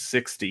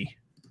 1960?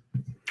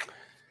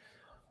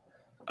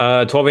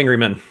 12 Angry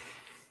Men.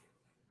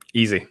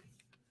 Easy.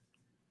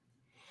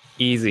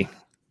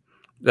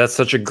 That's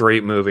such a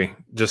great movie.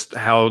 Just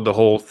how the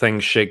whole thing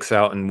shakes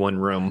out in one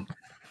room.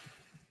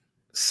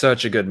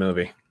 Such a good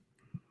movie.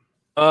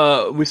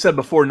 We said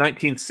before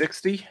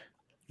 1960?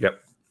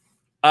 Yep.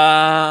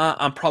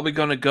 I'm probably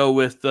going to go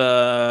with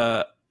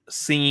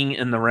Singing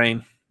in the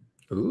Rain.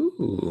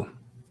 Ooh.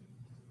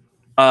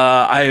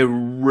 I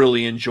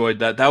really enjoyed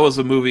that. That was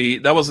a movie.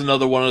 That was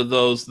another one of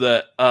those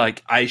that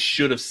like I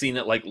should have seen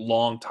it like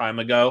long time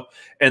ago.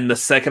 And the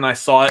second I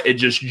saw it, it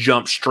just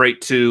jumped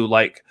straight to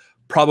like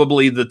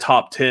probably the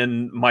top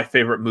 10 my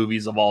favorite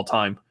movies of all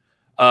time.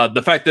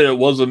 The fact that it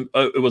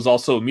was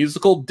also a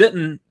musical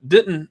didn't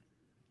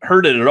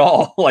hurt it at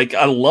all. Like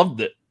I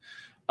loved it.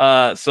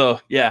 So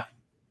yeah.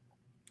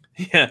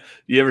 Yeah.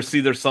 You ever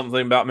see There's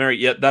Something About Mary?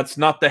 Yeah, that's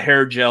not the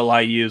hair gel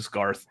I use,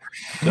 Garth.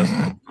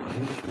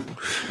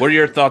 What are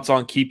your thoughts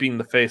on Keeping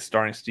the Faith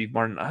starring Steve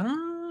Martin? I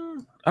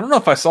don't know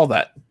if I saw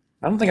that.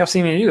 I don't think I've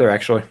seen it either,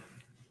 actually.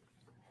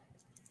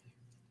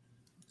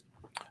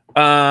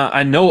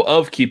 I know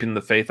of Keeping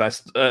the Faith. I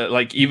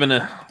like even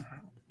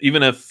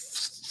if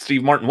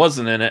Steve Martin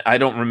wasn't in it, I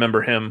don't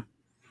remember him.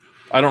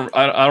 I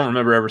don't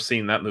remember ever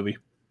seeing that movie.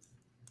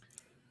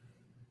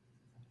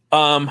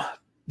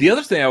 The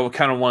other thing I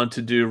kind of wanted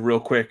to do real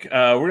quick,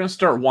 we're going to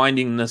start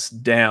winding this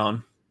down.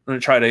 I'm going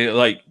to try to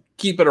like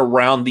keep it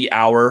around the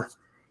hour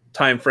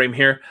time frame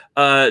here.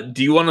 Do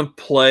you want to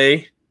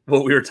play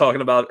what we were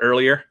talking about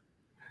earlier?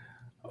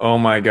 Oh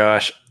my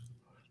gosh.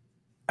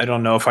 I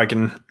don't know if I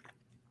can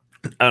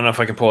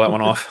pull that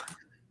one off.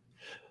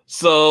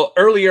 So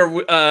earlier,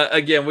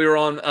 again, we were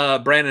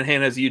on Brandon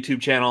Hanna's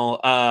YouTube channel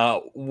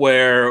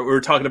where we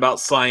were talking about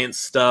science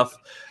stuff,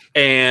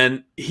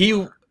 and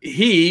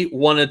he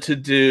wanted to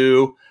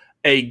do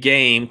a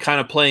game kind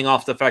of playing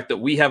off the fact that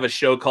we have a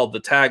show called The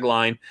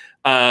Tagline.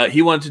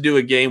 He wanted to do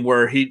a game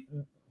where he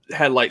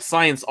had like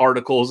science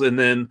articles and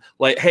then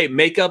like, hey,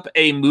 make up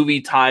a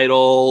movie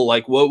title.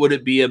 Like, what would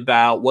it be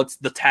about? What's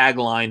the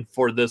tagline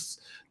for this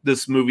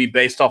movie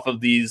based off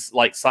of these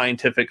like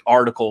scientific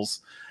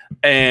articles?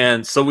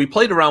 And so we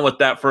played around with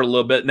that for a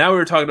little bit. Now we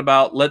were talking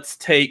about, let's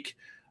take,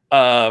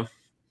 what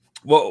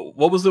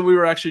was it we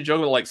were actually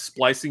joking about, like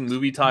splicing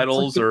movie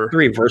titles? Like or the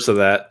reverse of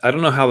that. I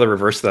don't know how the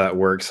reverse of that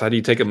works. How do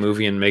you take a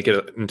movie and make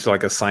it into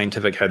like a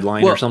scientific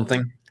headline or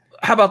something?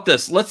 How about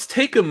this? Let's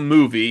take a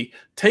movie,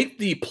 take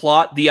the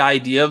plot, the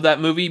idea of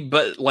that movie,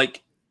 but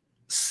like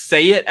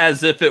say it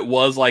as if it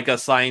was like a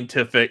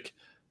scientific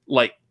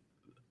like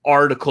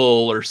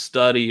article or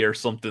study or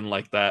something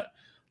like that.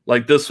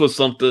 Like this was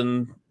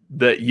something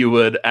that you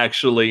would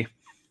actually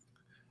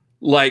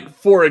like,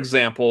 for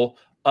example,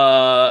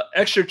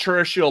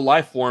 extraterrestrial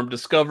life form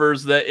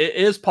discovers that it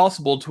is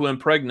possible to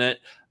impregnate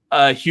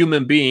a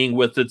human being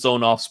with its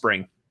own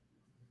offspring.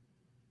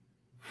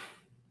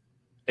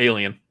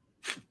 Alien.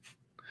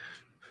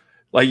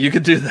 Like you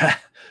could do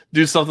that,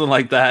 do something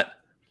like that.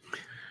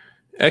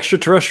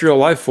 Extraterrestrial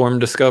life form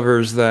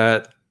discovers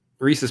that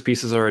Reese's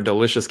Pieces are a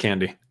delicious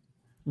candy.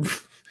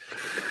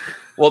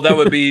 Well, that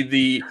would be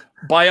the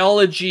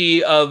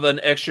biology of an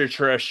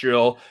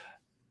extraterrestrial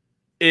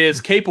is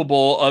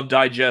capable of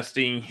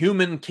digesting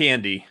human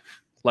candy,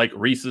 like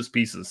Reese's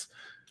Pieces.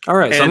 All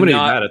right, somebody's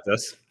mad at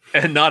this.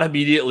 And not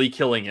immediately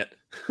killing it.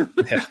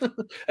 Yeah.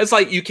 It's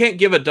like you can't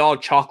give a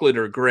dog chocolate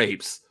or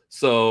grapes.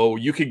 So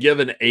you could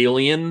give an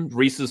alien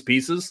Reese's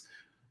Pieces.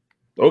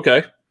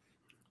 Okay.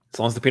 As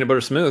long as the peanut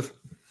butter's smooth.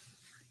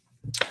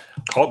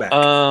 Call back.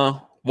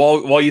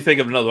 While you think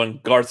of another one,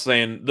 Garth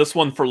saying, this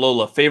one for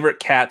Lola, favorite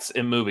cats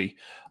in movie.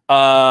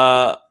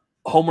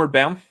 Homeward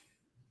Bound.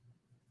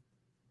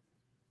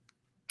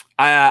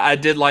 I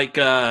did like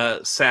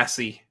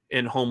Sassy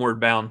in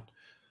Homeward Bound.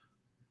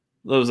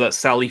 There was that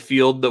Sally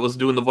Field that was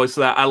doing the voice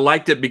of that. I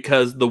liked it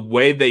because the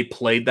way they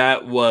played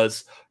that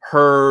was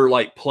her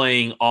like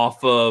playing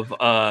off of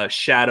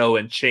Shadow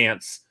and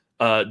Chance,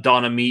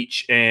 Donna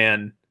Meach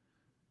and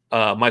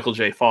Michael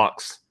J.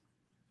 Fox.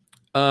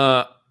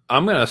 I'm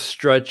gonna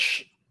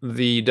stretch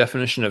the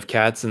definition of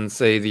cats and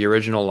say the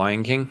original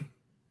Lion King.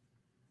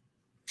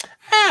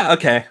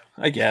 Okay,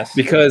 I guess.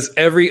 Because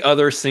every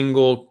other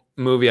single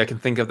movie I can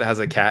think of that has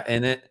a cat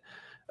in it,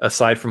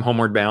 aside from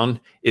Homeward Bound,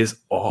 is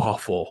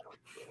awful.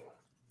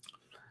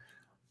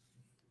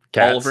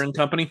 Cats. Oliver and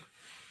Company.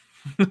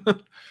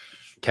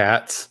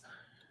 Cats.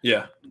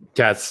 Yeah.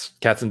 Cats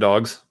and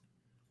dogs.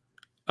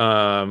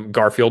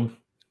 Garfield.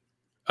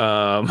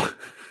 Okay.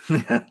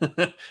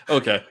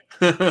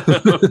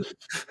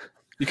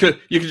 You could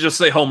just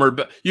say Homer.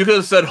 You could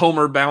have said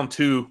Homeward Bound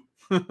 2.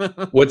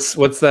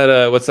 What's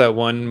that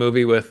one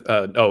movie with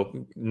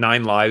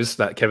 9 Lives,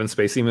 that Kevin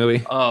Spacey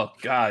movie? Oh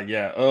God,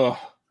 yeah. Oh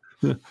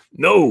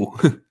no.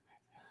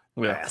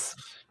 Yes.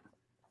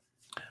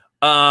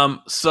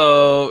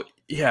 So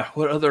yeah,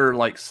 what other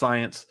like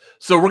science?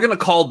 So we're gonna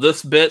call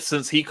this bit,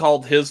 since he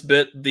called his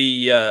bit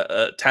the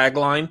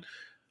tagline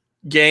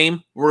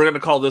game, we're gonna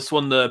call this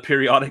one the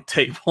periodic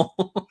table.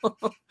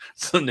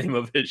 It's the name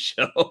of his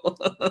show.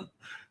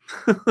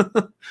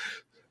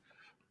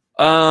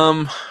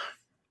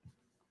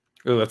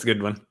 Oh, that's a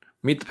good one.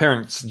 Meet the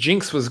Parents.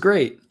 Jinx was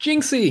great.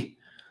 Jinxie.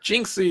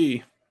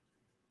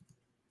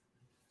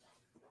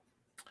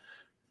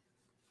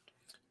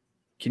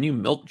 Can you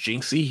milk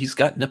Jinxie? He's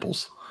got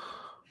nipples.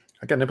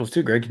 I got nipples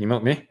too, Greg. Can you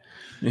milk me?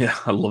 Yeah,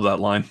 I love that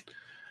line.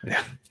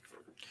 Yeah.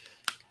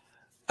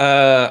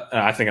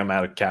 I think I'm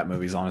out of cat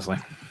movies, honestly.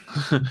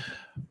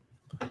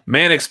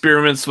 Man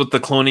experiments with the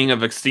cloning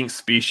of extinct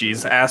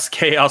species. Ask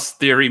chaos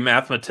theory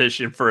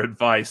mathematician for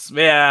advice.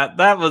 Yeah,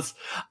 that was.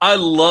 I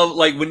love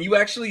like when you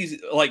actually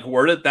like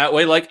word it that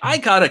way. Like I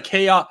got a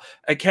chaotician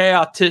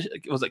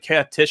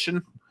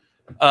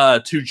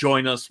to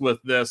join us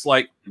with this.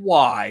 Like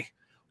why?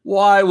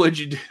 Why would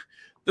you do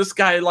this?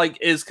 Guy like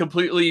is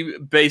completely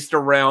based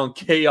around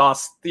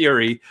chaos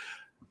theory.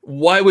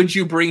 Why would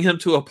you bring him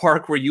to a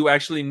park where you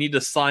actually need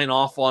to sign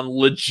off on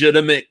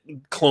legitimate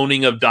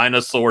cloning of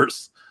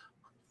dinosaurs?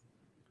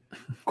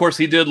 Of course,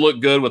 he did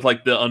look good with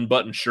like the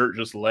unbuttoned shirt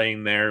just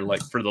laying there,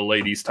 like for the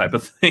ladies type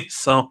of thing.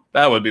 So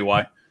that would be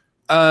why.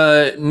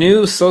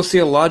 New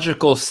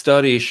sociological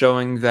study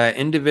showing that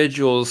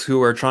individuals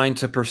who are trying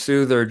to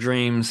pursue their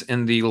dreams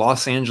in the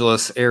Los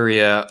Angeles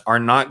area are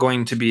not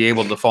going to be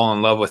able to fall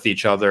in love with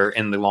each other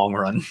in the long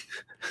run.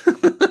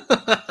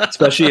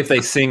 Especially if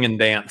they sing and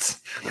dance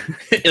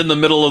in the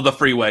middle of the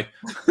freeway.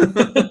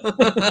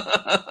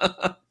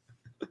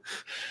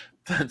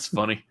 That's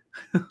funny.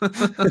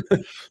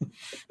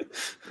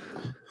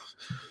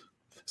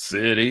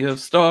 City of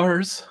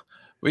stars.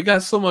 We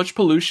got so much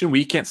pollution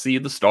we can't see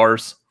the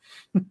stars.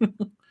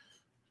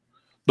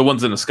 The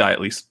ones in the sky,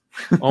 at least.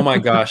 Oh my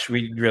gosh,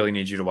 we really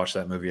need you to watch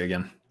that movie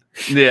again.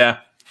 Yeah.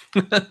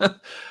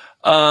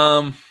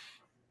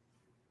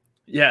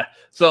 Yeah.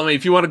 So I mean,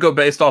 if you want to go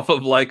based off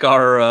of like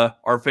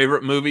our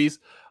favorite movies,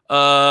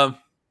 this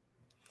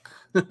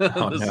is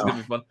gonna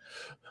be fun.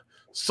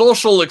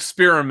 Social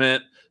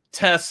experiment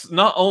tests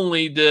not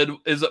only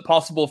is it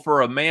possible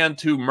for a man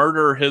to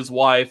murder his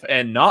wife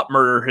and not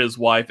murder his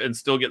wife and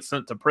still get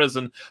sent to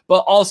prison, but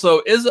also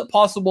is it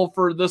possible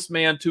for this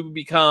man to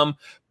become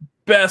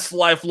best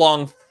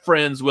lifelong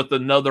friends with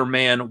another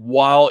man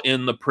while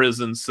in the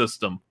prison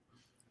system?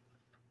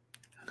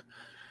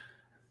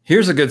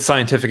 Here's a good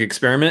scientific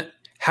experiment.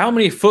 How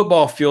many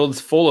football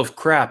fields full of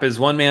crap is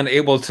one man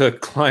able to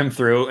climb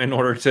through in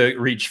order to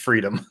reach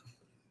freedom?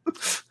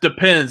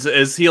 Depends.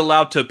 Is he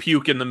allowed to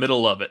puke in the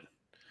middle of it?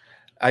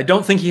 I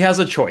don't think he has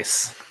a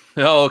choice.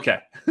 Oh, okay.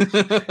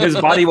 His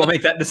body will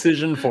make that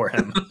decision for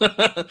him.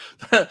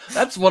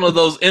 That's one of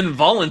those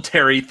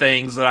involuntary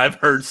things that I've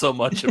heard so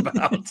much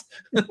about.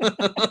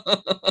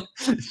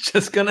 It's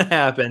just going to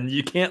happen.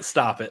 You can't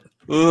stop it.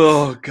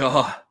 Oh,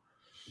 God.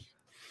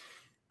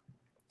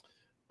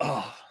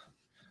 Oh.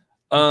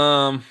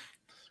 And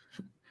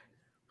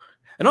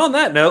on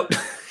that note,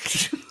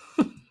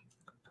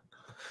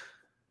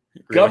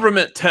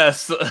 government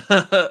tests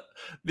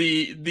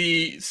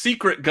the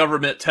secret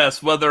government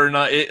tests whether or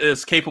not it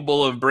is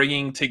capable of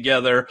bringing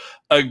together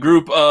a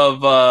group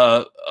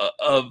of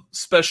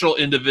special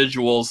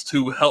individuals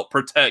to help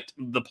protect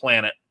the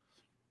planet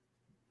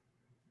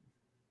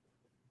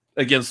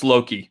against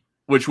Loki,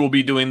 which we'll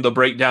be doing the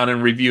breakdown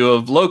and review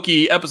of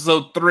Loki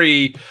episode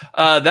 3.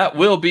 That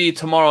will be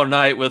tomorrow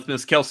night with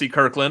Miss Kelsey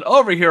Kirkland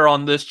over here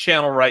on this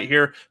channel right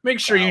here. Make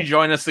sure you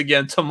join us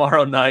again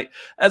tomorrow night.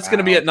 That's going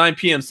to be at 9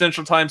 p.m.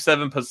 Central Time,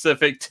 7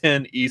 Pacific,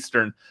 10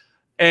 Eastern.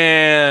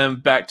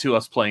 And back to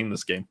us playing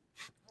this game.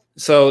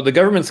 So the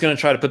government's going to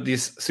try to put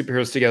these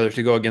superheroes together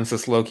to go against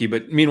this Loki,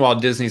 but meanwhile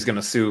Disney's going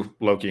to sue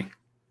Loki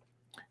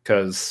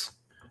because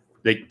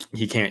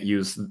he can't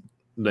use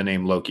the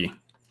name Loki.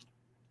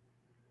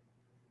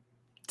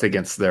 It's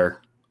against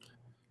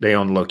they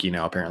own Loki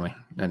now apparently,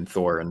 and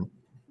Thor and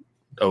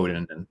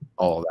Odin and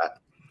all of that.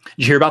 Did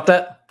you hear about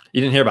that?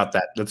 You didn't hear about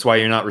that. That's why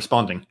you're not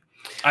responding.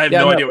 I have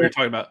no idea what you're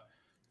talking about.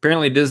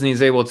 Apparently Disney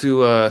is able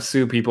to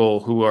sue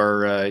people who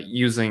are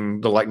using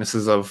the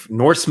likenesses of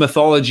Norse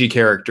mythology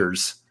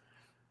characters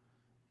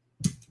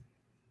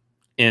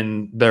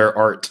in their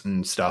art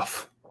and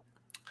stuff.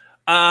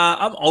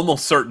 I'm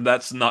almost certain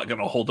that's not going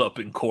to hold up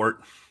in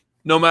court.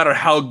 No matter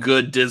how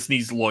good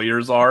Disney's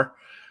lawyers are,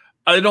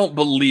 I don't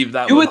believe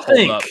that would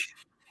hold up.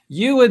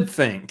 You would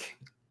think.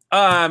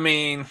 I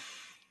mean,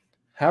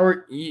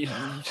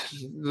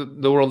 the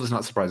world is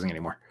not surprising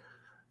anymore.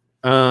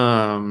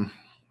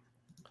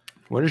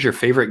 What is your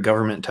favorite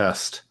government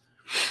test?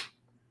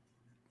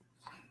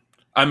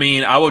 I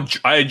mean,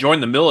 I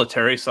joined the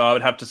military, so I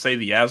would have to say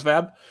the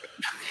ASVAB.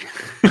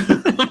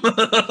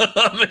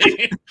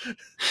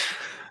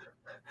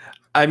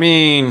 I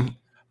mean,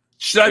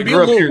 Should I be a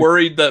little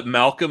worried that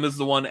Malcolm is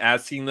the one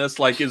asking this?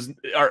 Like,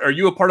 are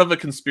you a part of a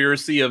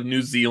conspiracy of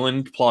New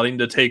Zealand plotting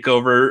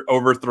to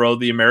overthrow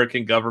the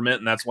American government,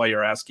 and that's why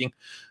you're asking?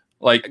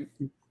 Like,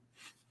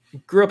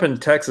 grew up in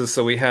Texas,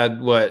 so we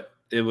had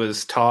it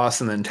was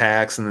toss and then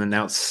tax and then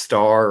now it's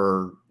star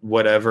or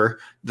whatever.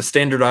 The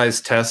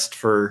standardized test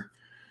for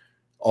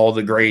all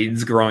the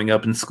grades growing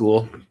up in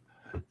school.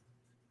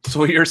 So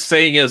what you're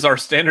saying is our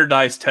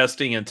standardized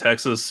testing in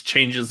Texas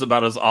changes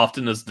about as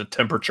often as the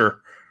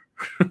temperature.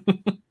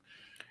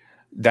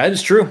 That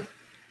is true.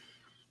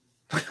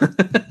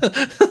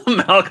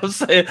 Malcolm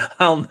said,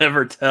 "I'll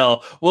never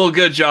tell." Well,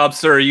 good job,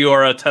 sir. You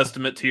are a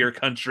testament to your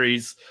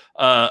country's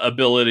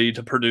ability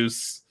to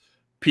produce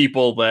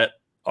people that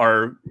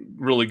are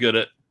really good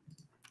at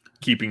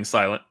keeping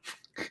silent.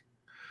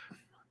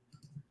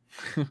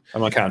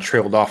 I'm kind of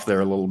trailed off there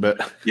a little bit.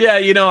 Yeah,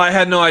 I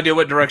had no idea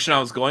what direction I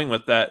was going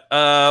with that.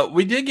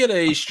 We did get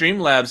a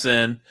Streamlabs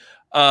in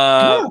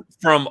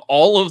from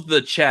all of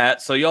the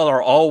chat, so y'all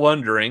are all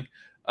wondering.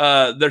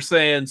 They're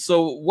saying,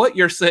 so what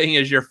you're saying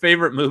is your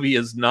favorite movie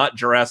is not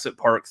Jurassic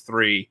Park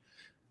 3.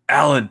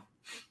 Alan.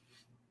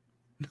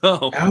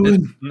 No, Alan.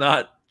 It's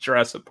not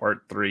Jurassic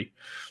Park 3.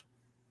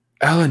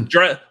 Alan.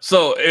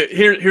 So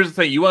here's the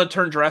thing. You want to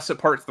turn Jurassic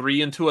Park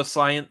 3 into a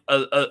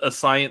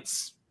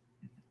science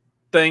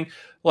thing?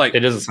 Like,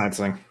 it is a science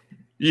thing.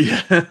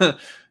 Yeah.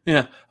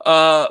 Yeah.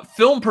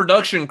 Film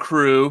production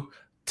crew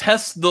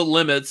tests the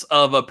limits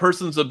of a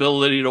person's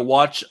ability to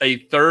watch a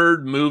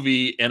third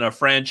movie in a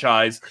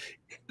franchise,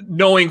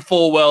 knowing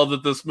full well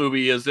that this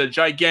movie is a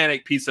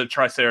gigantic piece of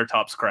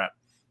Triceratops crap.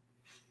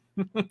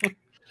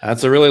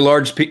 That's a really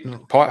large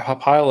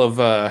pile of,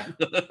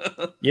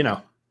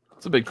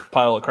 It's a big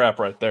pile of crap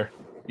right there.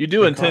 You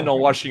do intend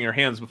on washing your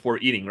hands before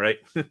eating, right?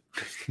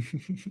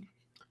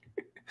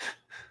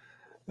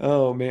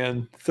 Oh,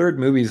 man. Third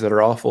movies that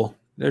are awful.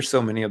 There's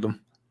so many of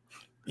them.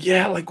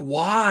 Yeah, like,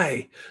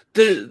 why?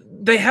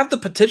 They have the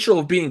potential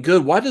of being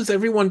good. Why does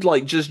everyone,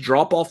 just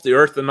drop off the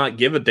earth and not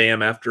give a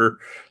damn after,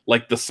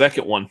 the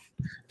second one?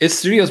 It's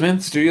studios, man.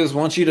 Studios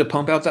want you to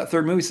pump out that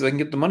third movie so they can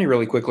get the money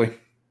really quickly.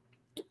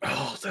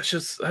 Oh, that's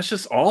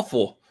just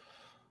awful.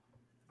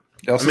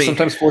 They also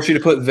sometimes force you to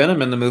put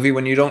Venom in the movie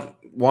when you don't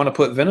want to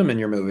put Venom in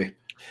your movie.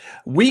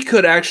 We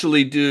could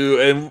actually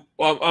do, and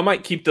I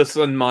might keep this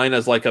in mind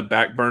as a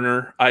back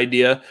burner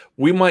idea.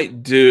 We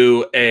might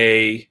do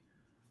a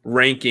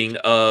ranking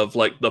of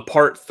the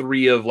part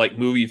 3 of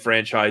movie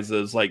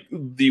franchises,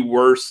 the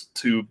worst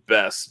to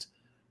best.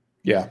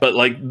 Yeah. But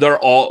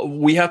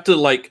we have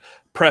to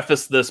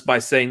preface this by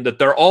saying that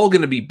they're all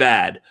going to be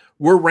bad.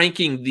 We're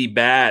ranking the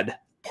bad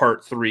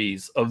part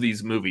 3s of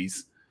these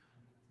movies.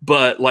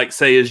 But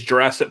say, is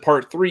Jurassic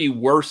Park 3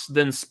 worse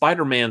than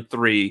Spider-Man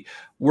 3?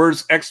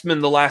 Where's X-Men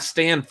The Last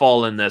Stand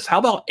fall in this? How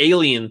about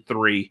Alien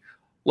 3?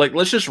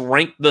 Let's just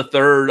rank the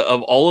third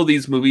of all of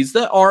these movies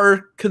that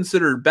are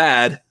considered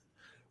bad.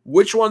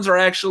 Which ones are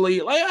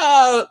actually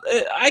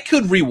I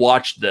could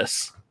rewatch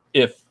this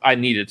if I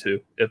needed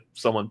to. If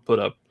someone put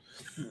a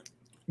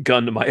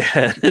gun to my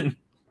head and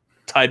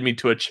tied me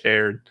to a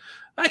chair,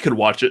 I could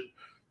watch it.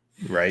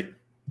 Right.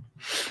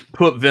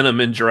 Put Venom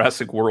in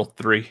Jurassic World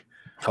 3.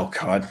 Oh,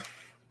 God.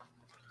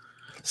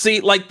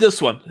 See,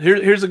 this one.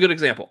 Here's a good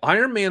example.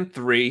 Iron Man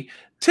 3,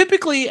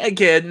 typically,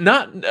 again,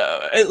 not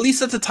at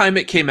least at the time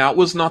it came out,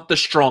 was not the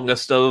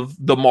strongest of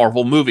the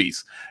Marvel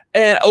movies.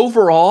 And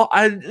overall,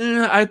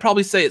 I'd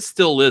probably say it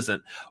still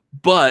isn't.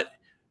 But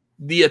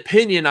the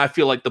opinion, I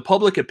feel like the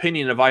public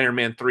opinion of Iron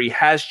Man 3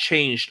 has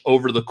changed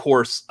over the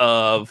course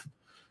of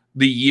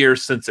the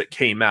years since it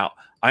came out.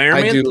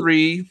 Iron Man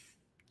 3...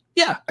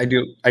 Yeah, I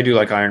do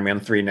like Iron Man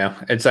 3 now.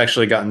 It's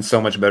actually gotten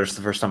so much better since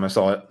the first time I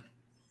saw it.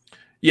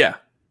 Yeah,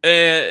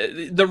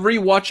 the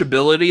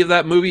rewatchability of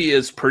that movie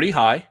is pretty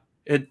high.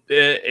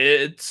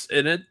 It's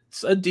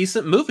a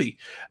decent movie,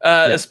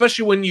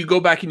 especially when you go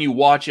back and you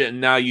watch it,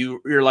 and now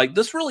you're like,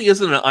 this really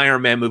isn't an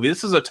Iron Man movie.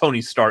 This is a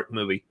Tony Stark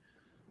movie.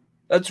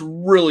 That's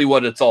really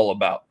what it's all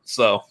about.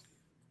 So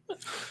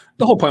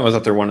the whole point was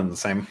that they're one and the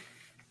same.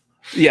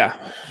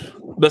 Yeah.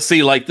 But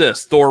see,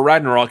 this, Thor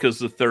Ragnarok is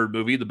the third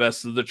movie, the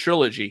best of the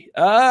trilogy.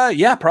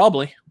 Yeah,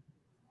 probably.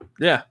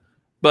 Yeah.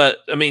 But,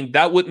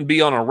 that wouldn't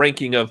be on a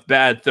ranking of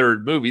bad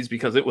third movies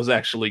because it was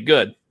actually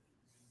good.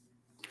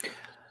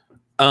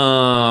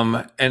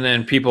 And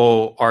then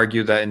people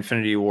argue that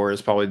Infinity War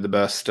is probably the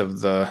best of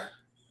the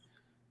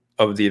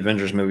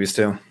Avengers movies,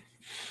 too.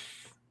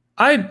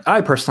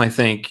 I personally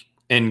think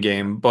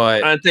Endgame,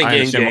 but I think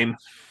Endgame.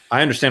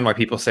 I understand why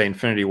people say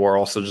Infinity War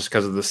also just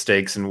because of the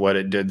stakes and what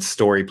it did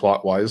story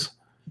plot wise.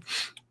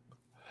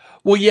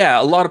 Well, yeah,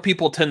 a lot of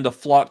people tend to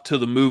flock to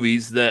the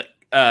movies that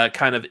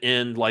kind of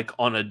end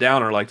on a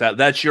downer like that.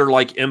 That's your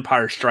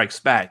Empire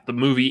Strikes Back. The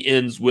movie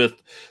ends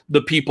with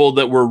the people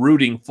that we're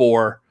rooting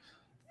for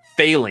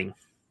failing.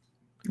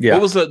 Yeah.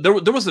 There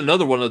was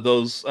another one of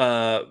those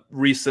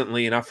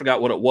recently, and I forgot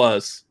what it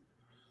was.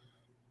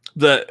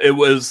 It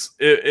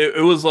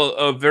was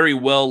a very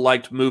well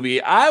liked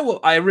movie.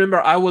 I remember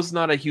I was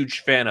not a huge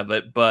fan of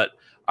it, but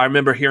I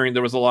remember hearing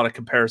there was a lot of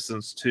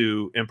comparisons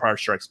to Empire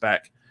Strikes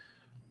Back.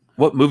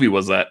 What movie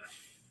was that?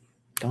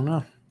 Don't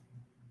know.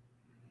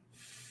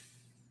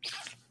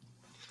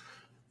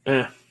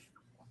 It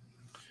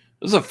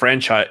was a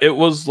franchise. It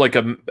was like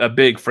a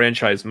big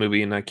franchise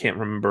movie, and I can't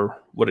remember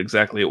what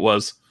exactly it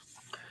was.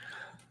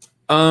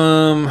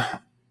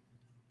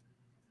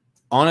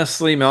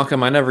 Honestly,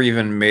 Malcolm, I never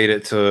even made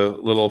it to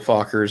Little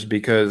Fockers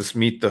because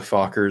Meet the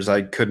Fockers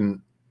I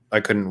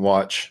couldn't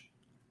watch.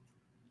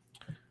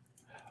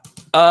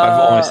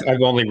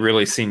 I've only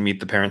really seen Meet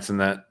the Parents in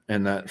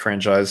that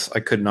franchise. I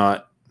could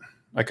not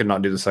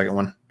do the second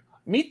one.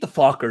 Meet the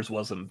Fockers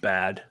wasn't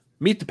bad.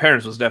 Meet the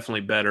Parents was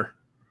definitely better.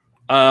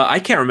 I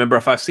can't remember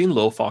if I've seen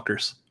Little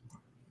Fockers.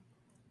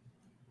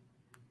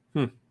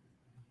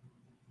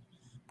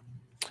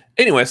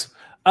 Anyways,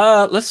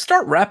 let's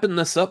start wrapping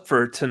this up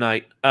for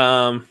tonight.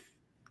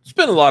 It's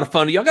been a lot of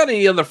fun. Y'all got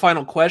any other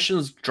final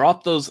questions?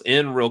 Drop those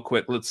in real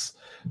quick.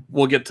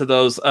 We'll get to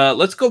those.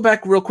 Let's go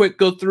back real quick,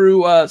 go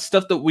through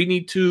stuff that we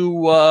need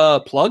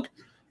to plug.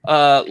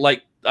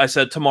 Like I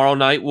said, tomorrow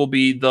night will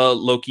be the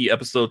Loki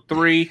episode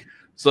 3.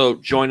 So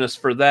join us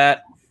for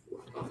that.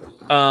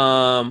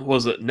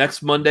 Was it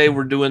next Monday?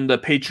 We're doing the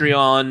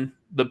Patreon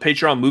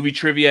movie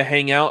trivia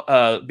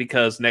hangout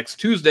because next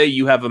Tuesday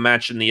you have a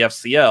match in the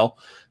FCL.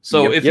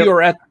 So if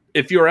you're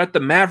at the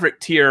Maverick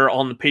tier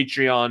on the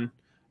Patreon,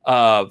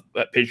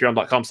 at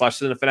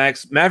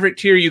patreon.com/cinefanatics Maverick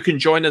tier, you can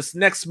join us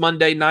next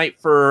Monday night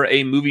for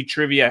a movie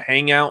trivia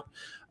hangout.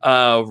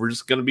 We're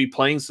just going to be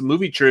playing some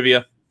movie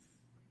trivia,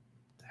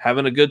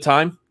 having a good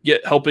time,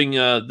 helping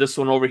this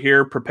one over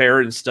here prepare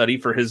and study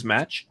for his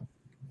match.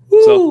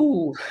 Woo!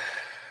 So,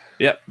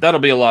 yeah, that'll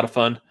be a lot of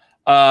fun.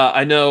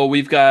 I know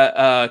we've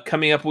got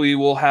coming up, we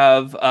will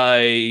have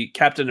a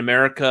Captain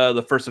America,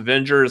 the First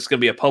Avenger. It's going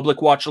to be a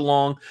public watch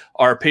along.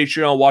 Our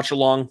Patreon watch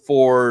along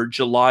for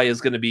July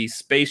is going to be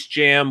Space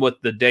Jam with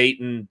the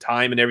date and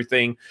time and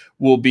everything.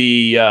 Will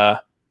be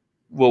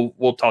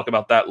we'll talk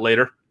about that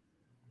later.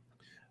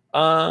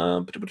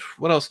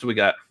 What else do we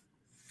got?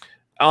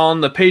 On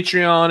the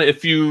Patreon,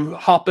 if you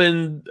hop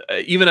in,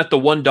 even at the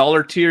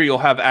 $1 tier, you'll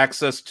have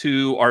access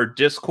to our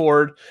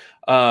Discord.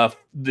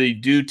 The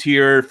due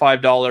tier,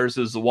 $5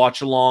 is the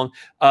watch along.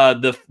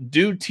 The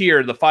due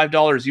tier, the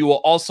 $5, you will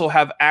also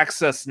have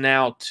access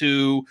now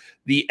to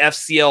the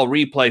FCL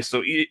replay.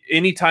 So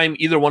anytime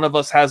either one of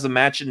us has a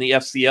match in the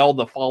FCL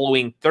the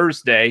following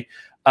Thursday,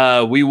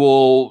 we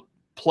will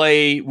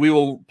play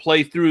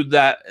through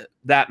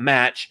that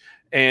match.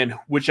 And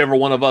whichever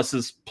one of us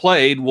has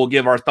played will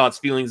give our thoughts,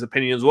 feelings,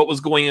 opinions, what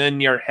was going on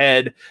in your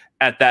head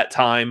at that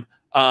time.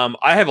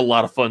 I have a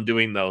lot of fun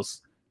doing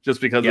those just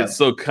because it's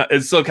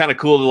so kind of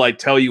cool to like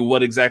tell you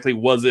what exactly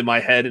was in my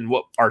head and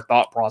what our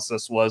thought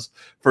process was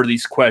for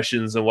these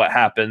questions and what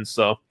happened.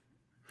 So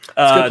it's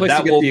a good place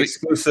to get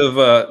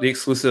the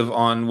exclusive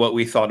on what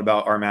we thought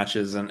about our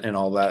matches and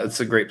all that. It's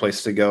a great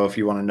place to go if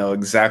you want to know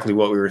exactly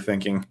what we were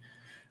thinking.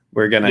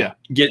 We're gonna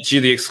get you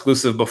the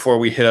exclusive before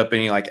we hit up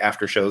any like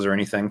after shows or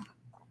anything.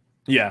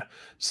 Yeah.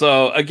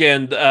 So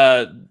again,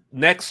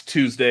 next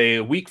Tuesday,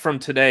 a week from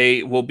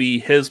today, will be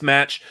his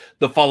match.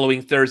 The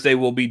following Thursday,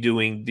 we'll be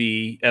doing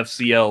the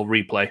FCL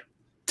replay.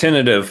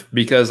 Tentative,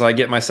 because I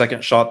get my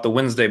second shot the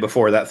Wednesday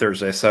before that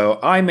Thursday, so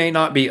I may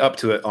not be up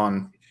to it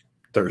on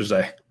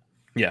Thursday.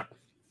 Yeah.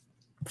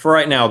 For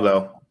right now,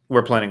 though,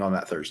 we're planning on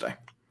that Thursday.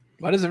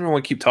 Why does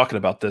everyone keep talking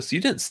about this?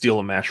 You didn't steal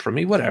a match from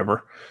me.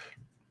 Whatever.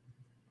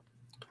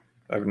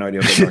 I have no idea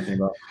what they're talking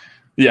about.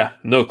 Yeah,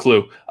 no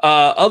clue.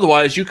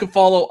 Otherwise, you can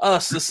follow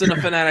us, the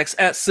Cinefanatics,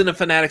 at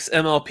Cinefanatics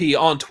MLP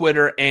on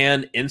Twitter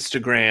and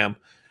Instagram.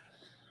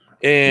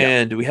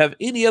 And do we have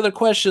any other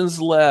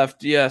questions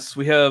left? Yes,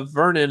 we have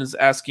Vernon is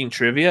asking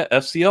trivia.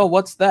 FCL,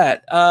 what's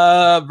that?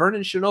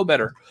 Vernon should know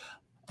better.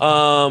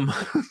 Yeah.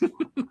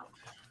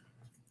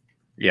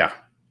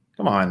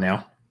 Come on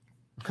now.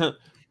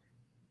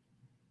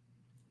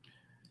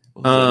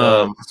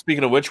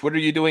 Speaking of which, what are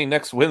you doing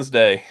next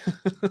Wednesday?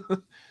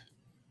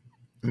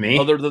 Me?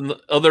 Other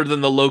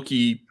than the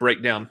Loki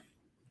breakdown.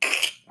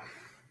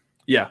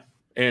 Yeah,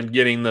 and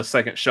getting the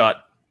second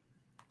shot.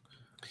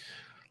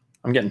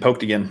 I'm getting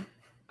poked again.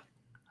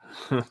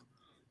 I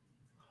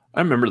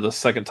remember the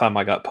second time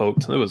I got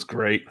poked. It was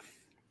great.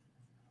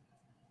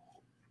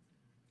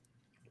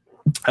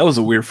 That was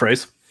a weird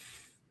phrase.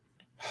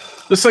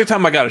 The second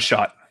time I got a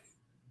shot.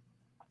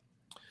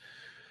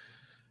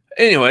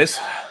 Anyways,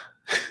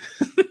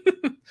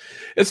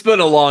 it's been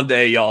a long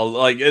day, y'all.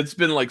 Like it's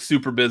been like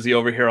super busy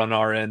over here on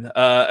our end.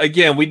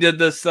 Again, we did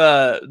this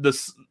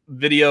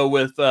video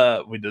with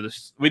we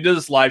did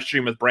this live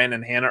stream with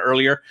Brandon Hanna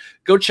earlier.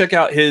 Go check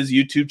out his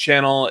YouTube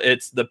channel.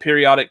 It's The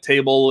Periodic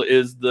Table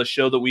is the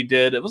show that we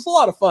did. It was a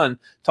lot of fun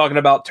talking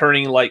about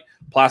turning like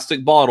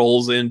plastic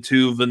bottles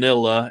into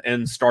vanilla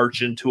and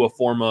starch into a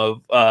form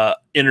of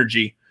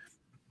energy,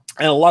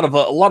 and a lot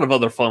of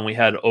other fun we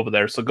had over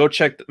there. So go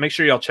make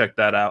sure y'all check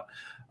that out.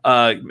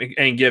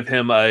 And give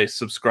him a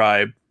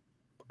subscribe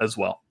as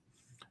well.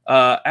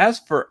 As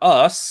for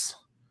us,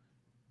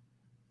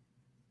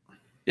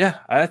 yeah,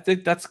 I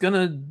think that's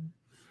gonna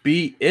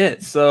be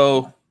it.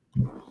 So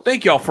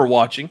thank y'all for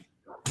watching.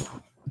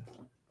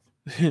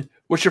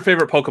 What's your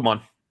favorite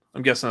Pokemon?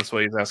 I'm guessing that's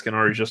what he's asking,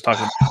 or he's just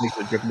talking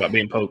about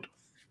being poked.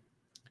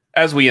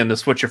 As we end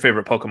this, what's your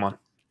favorite Pokemon?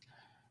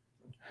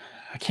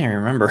 I can't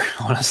remember,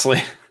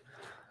 honestly.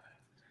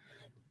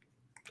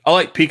 I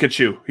like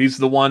Pikachu. He's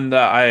the one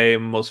that I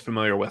am most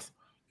familiar with.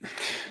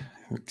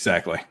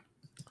 Exactly.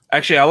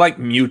 Actually, I like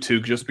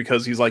Mewtwo just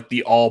because he's like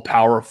the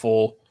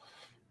all-powerful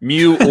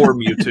Mew or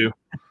Mewtwo.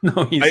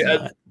 No, he's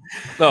not.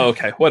 Oh,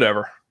 okay.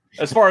 Whatever.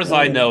 As far as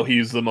I know,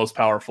 he's the most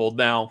powerful.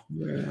 Now,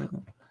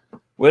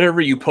 whatever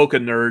you Poke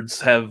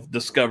nerds have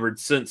discovered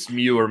since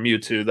Mew or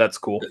Mewtwo, that's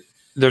cool.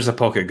 There's a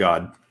Poke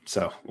God,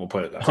 so we'll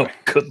put it that way.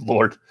 Good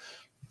Lord.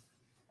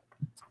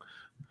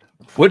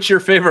 What's your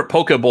favorite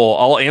Pokeball?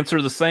 I'll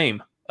answer the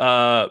same.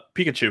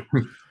 Pikachu.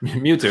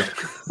 Mewtwo.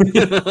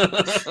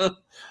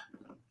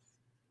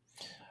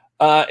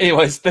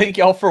 Anyways, thank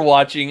y'all for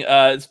watching.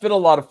 It's been a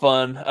lot of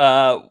fun.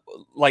 I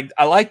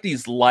like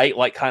these light,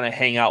 kind of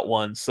hangout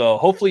ones. So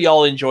hopefully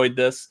y'all enjoyed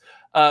this.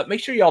 Make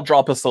sure y'all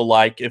drop us a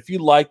like. If you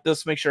like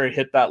this, make sure you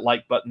hit that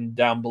like button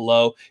down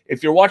below.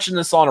 If you're watching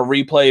this on a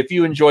replay, if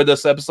you enjoyed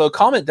this episode,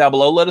 comment down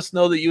below. Let us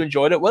know that you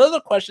enjoyed it. What other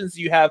questions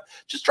do you have?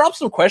 Just drop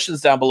some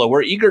questions down below.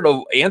 We're eager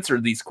to answer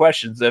these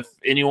questions if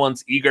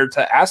anyone's eager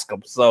to ask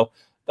them. So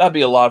that'd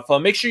be a lot of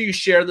fun. Make sure you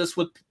share this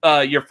with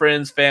your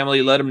friends,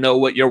 family. Let them know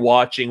what you're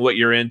watching, what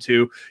you're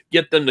into.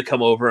 Get them to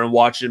come over and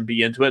watch and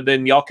be into it.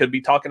 Then y'all could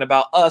be talking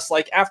about us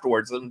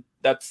afterwards. And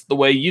that's the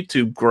way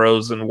YouTube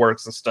grows and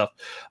works and stuff.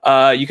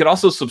 You could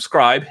also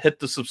subscribe. Hit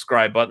the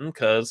subscribe button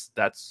because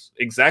that's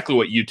exactly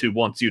what YouTube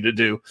wants you to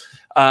do.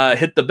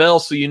 Hit the bell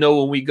so you know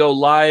when we go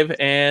live.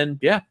 And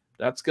yeah,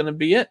 that's going to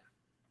be it.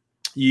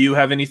 You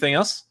have anything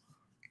else?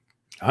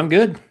 I'm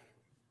good.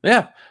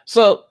 Yeah.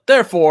 So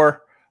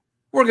therefore,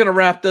 we're going to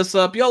wrap this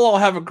up. Y'all all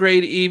have a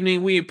great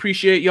evening. We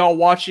appreciate y'all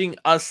watching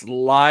us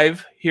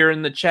live here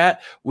in the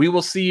chat. We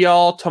will see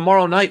y'all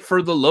tomorrow night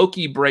for the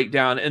Loki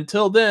breakdown.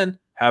 Until then,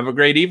 have a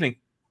great evening.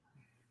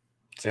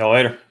 See y'all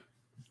later.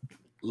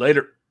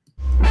 Later.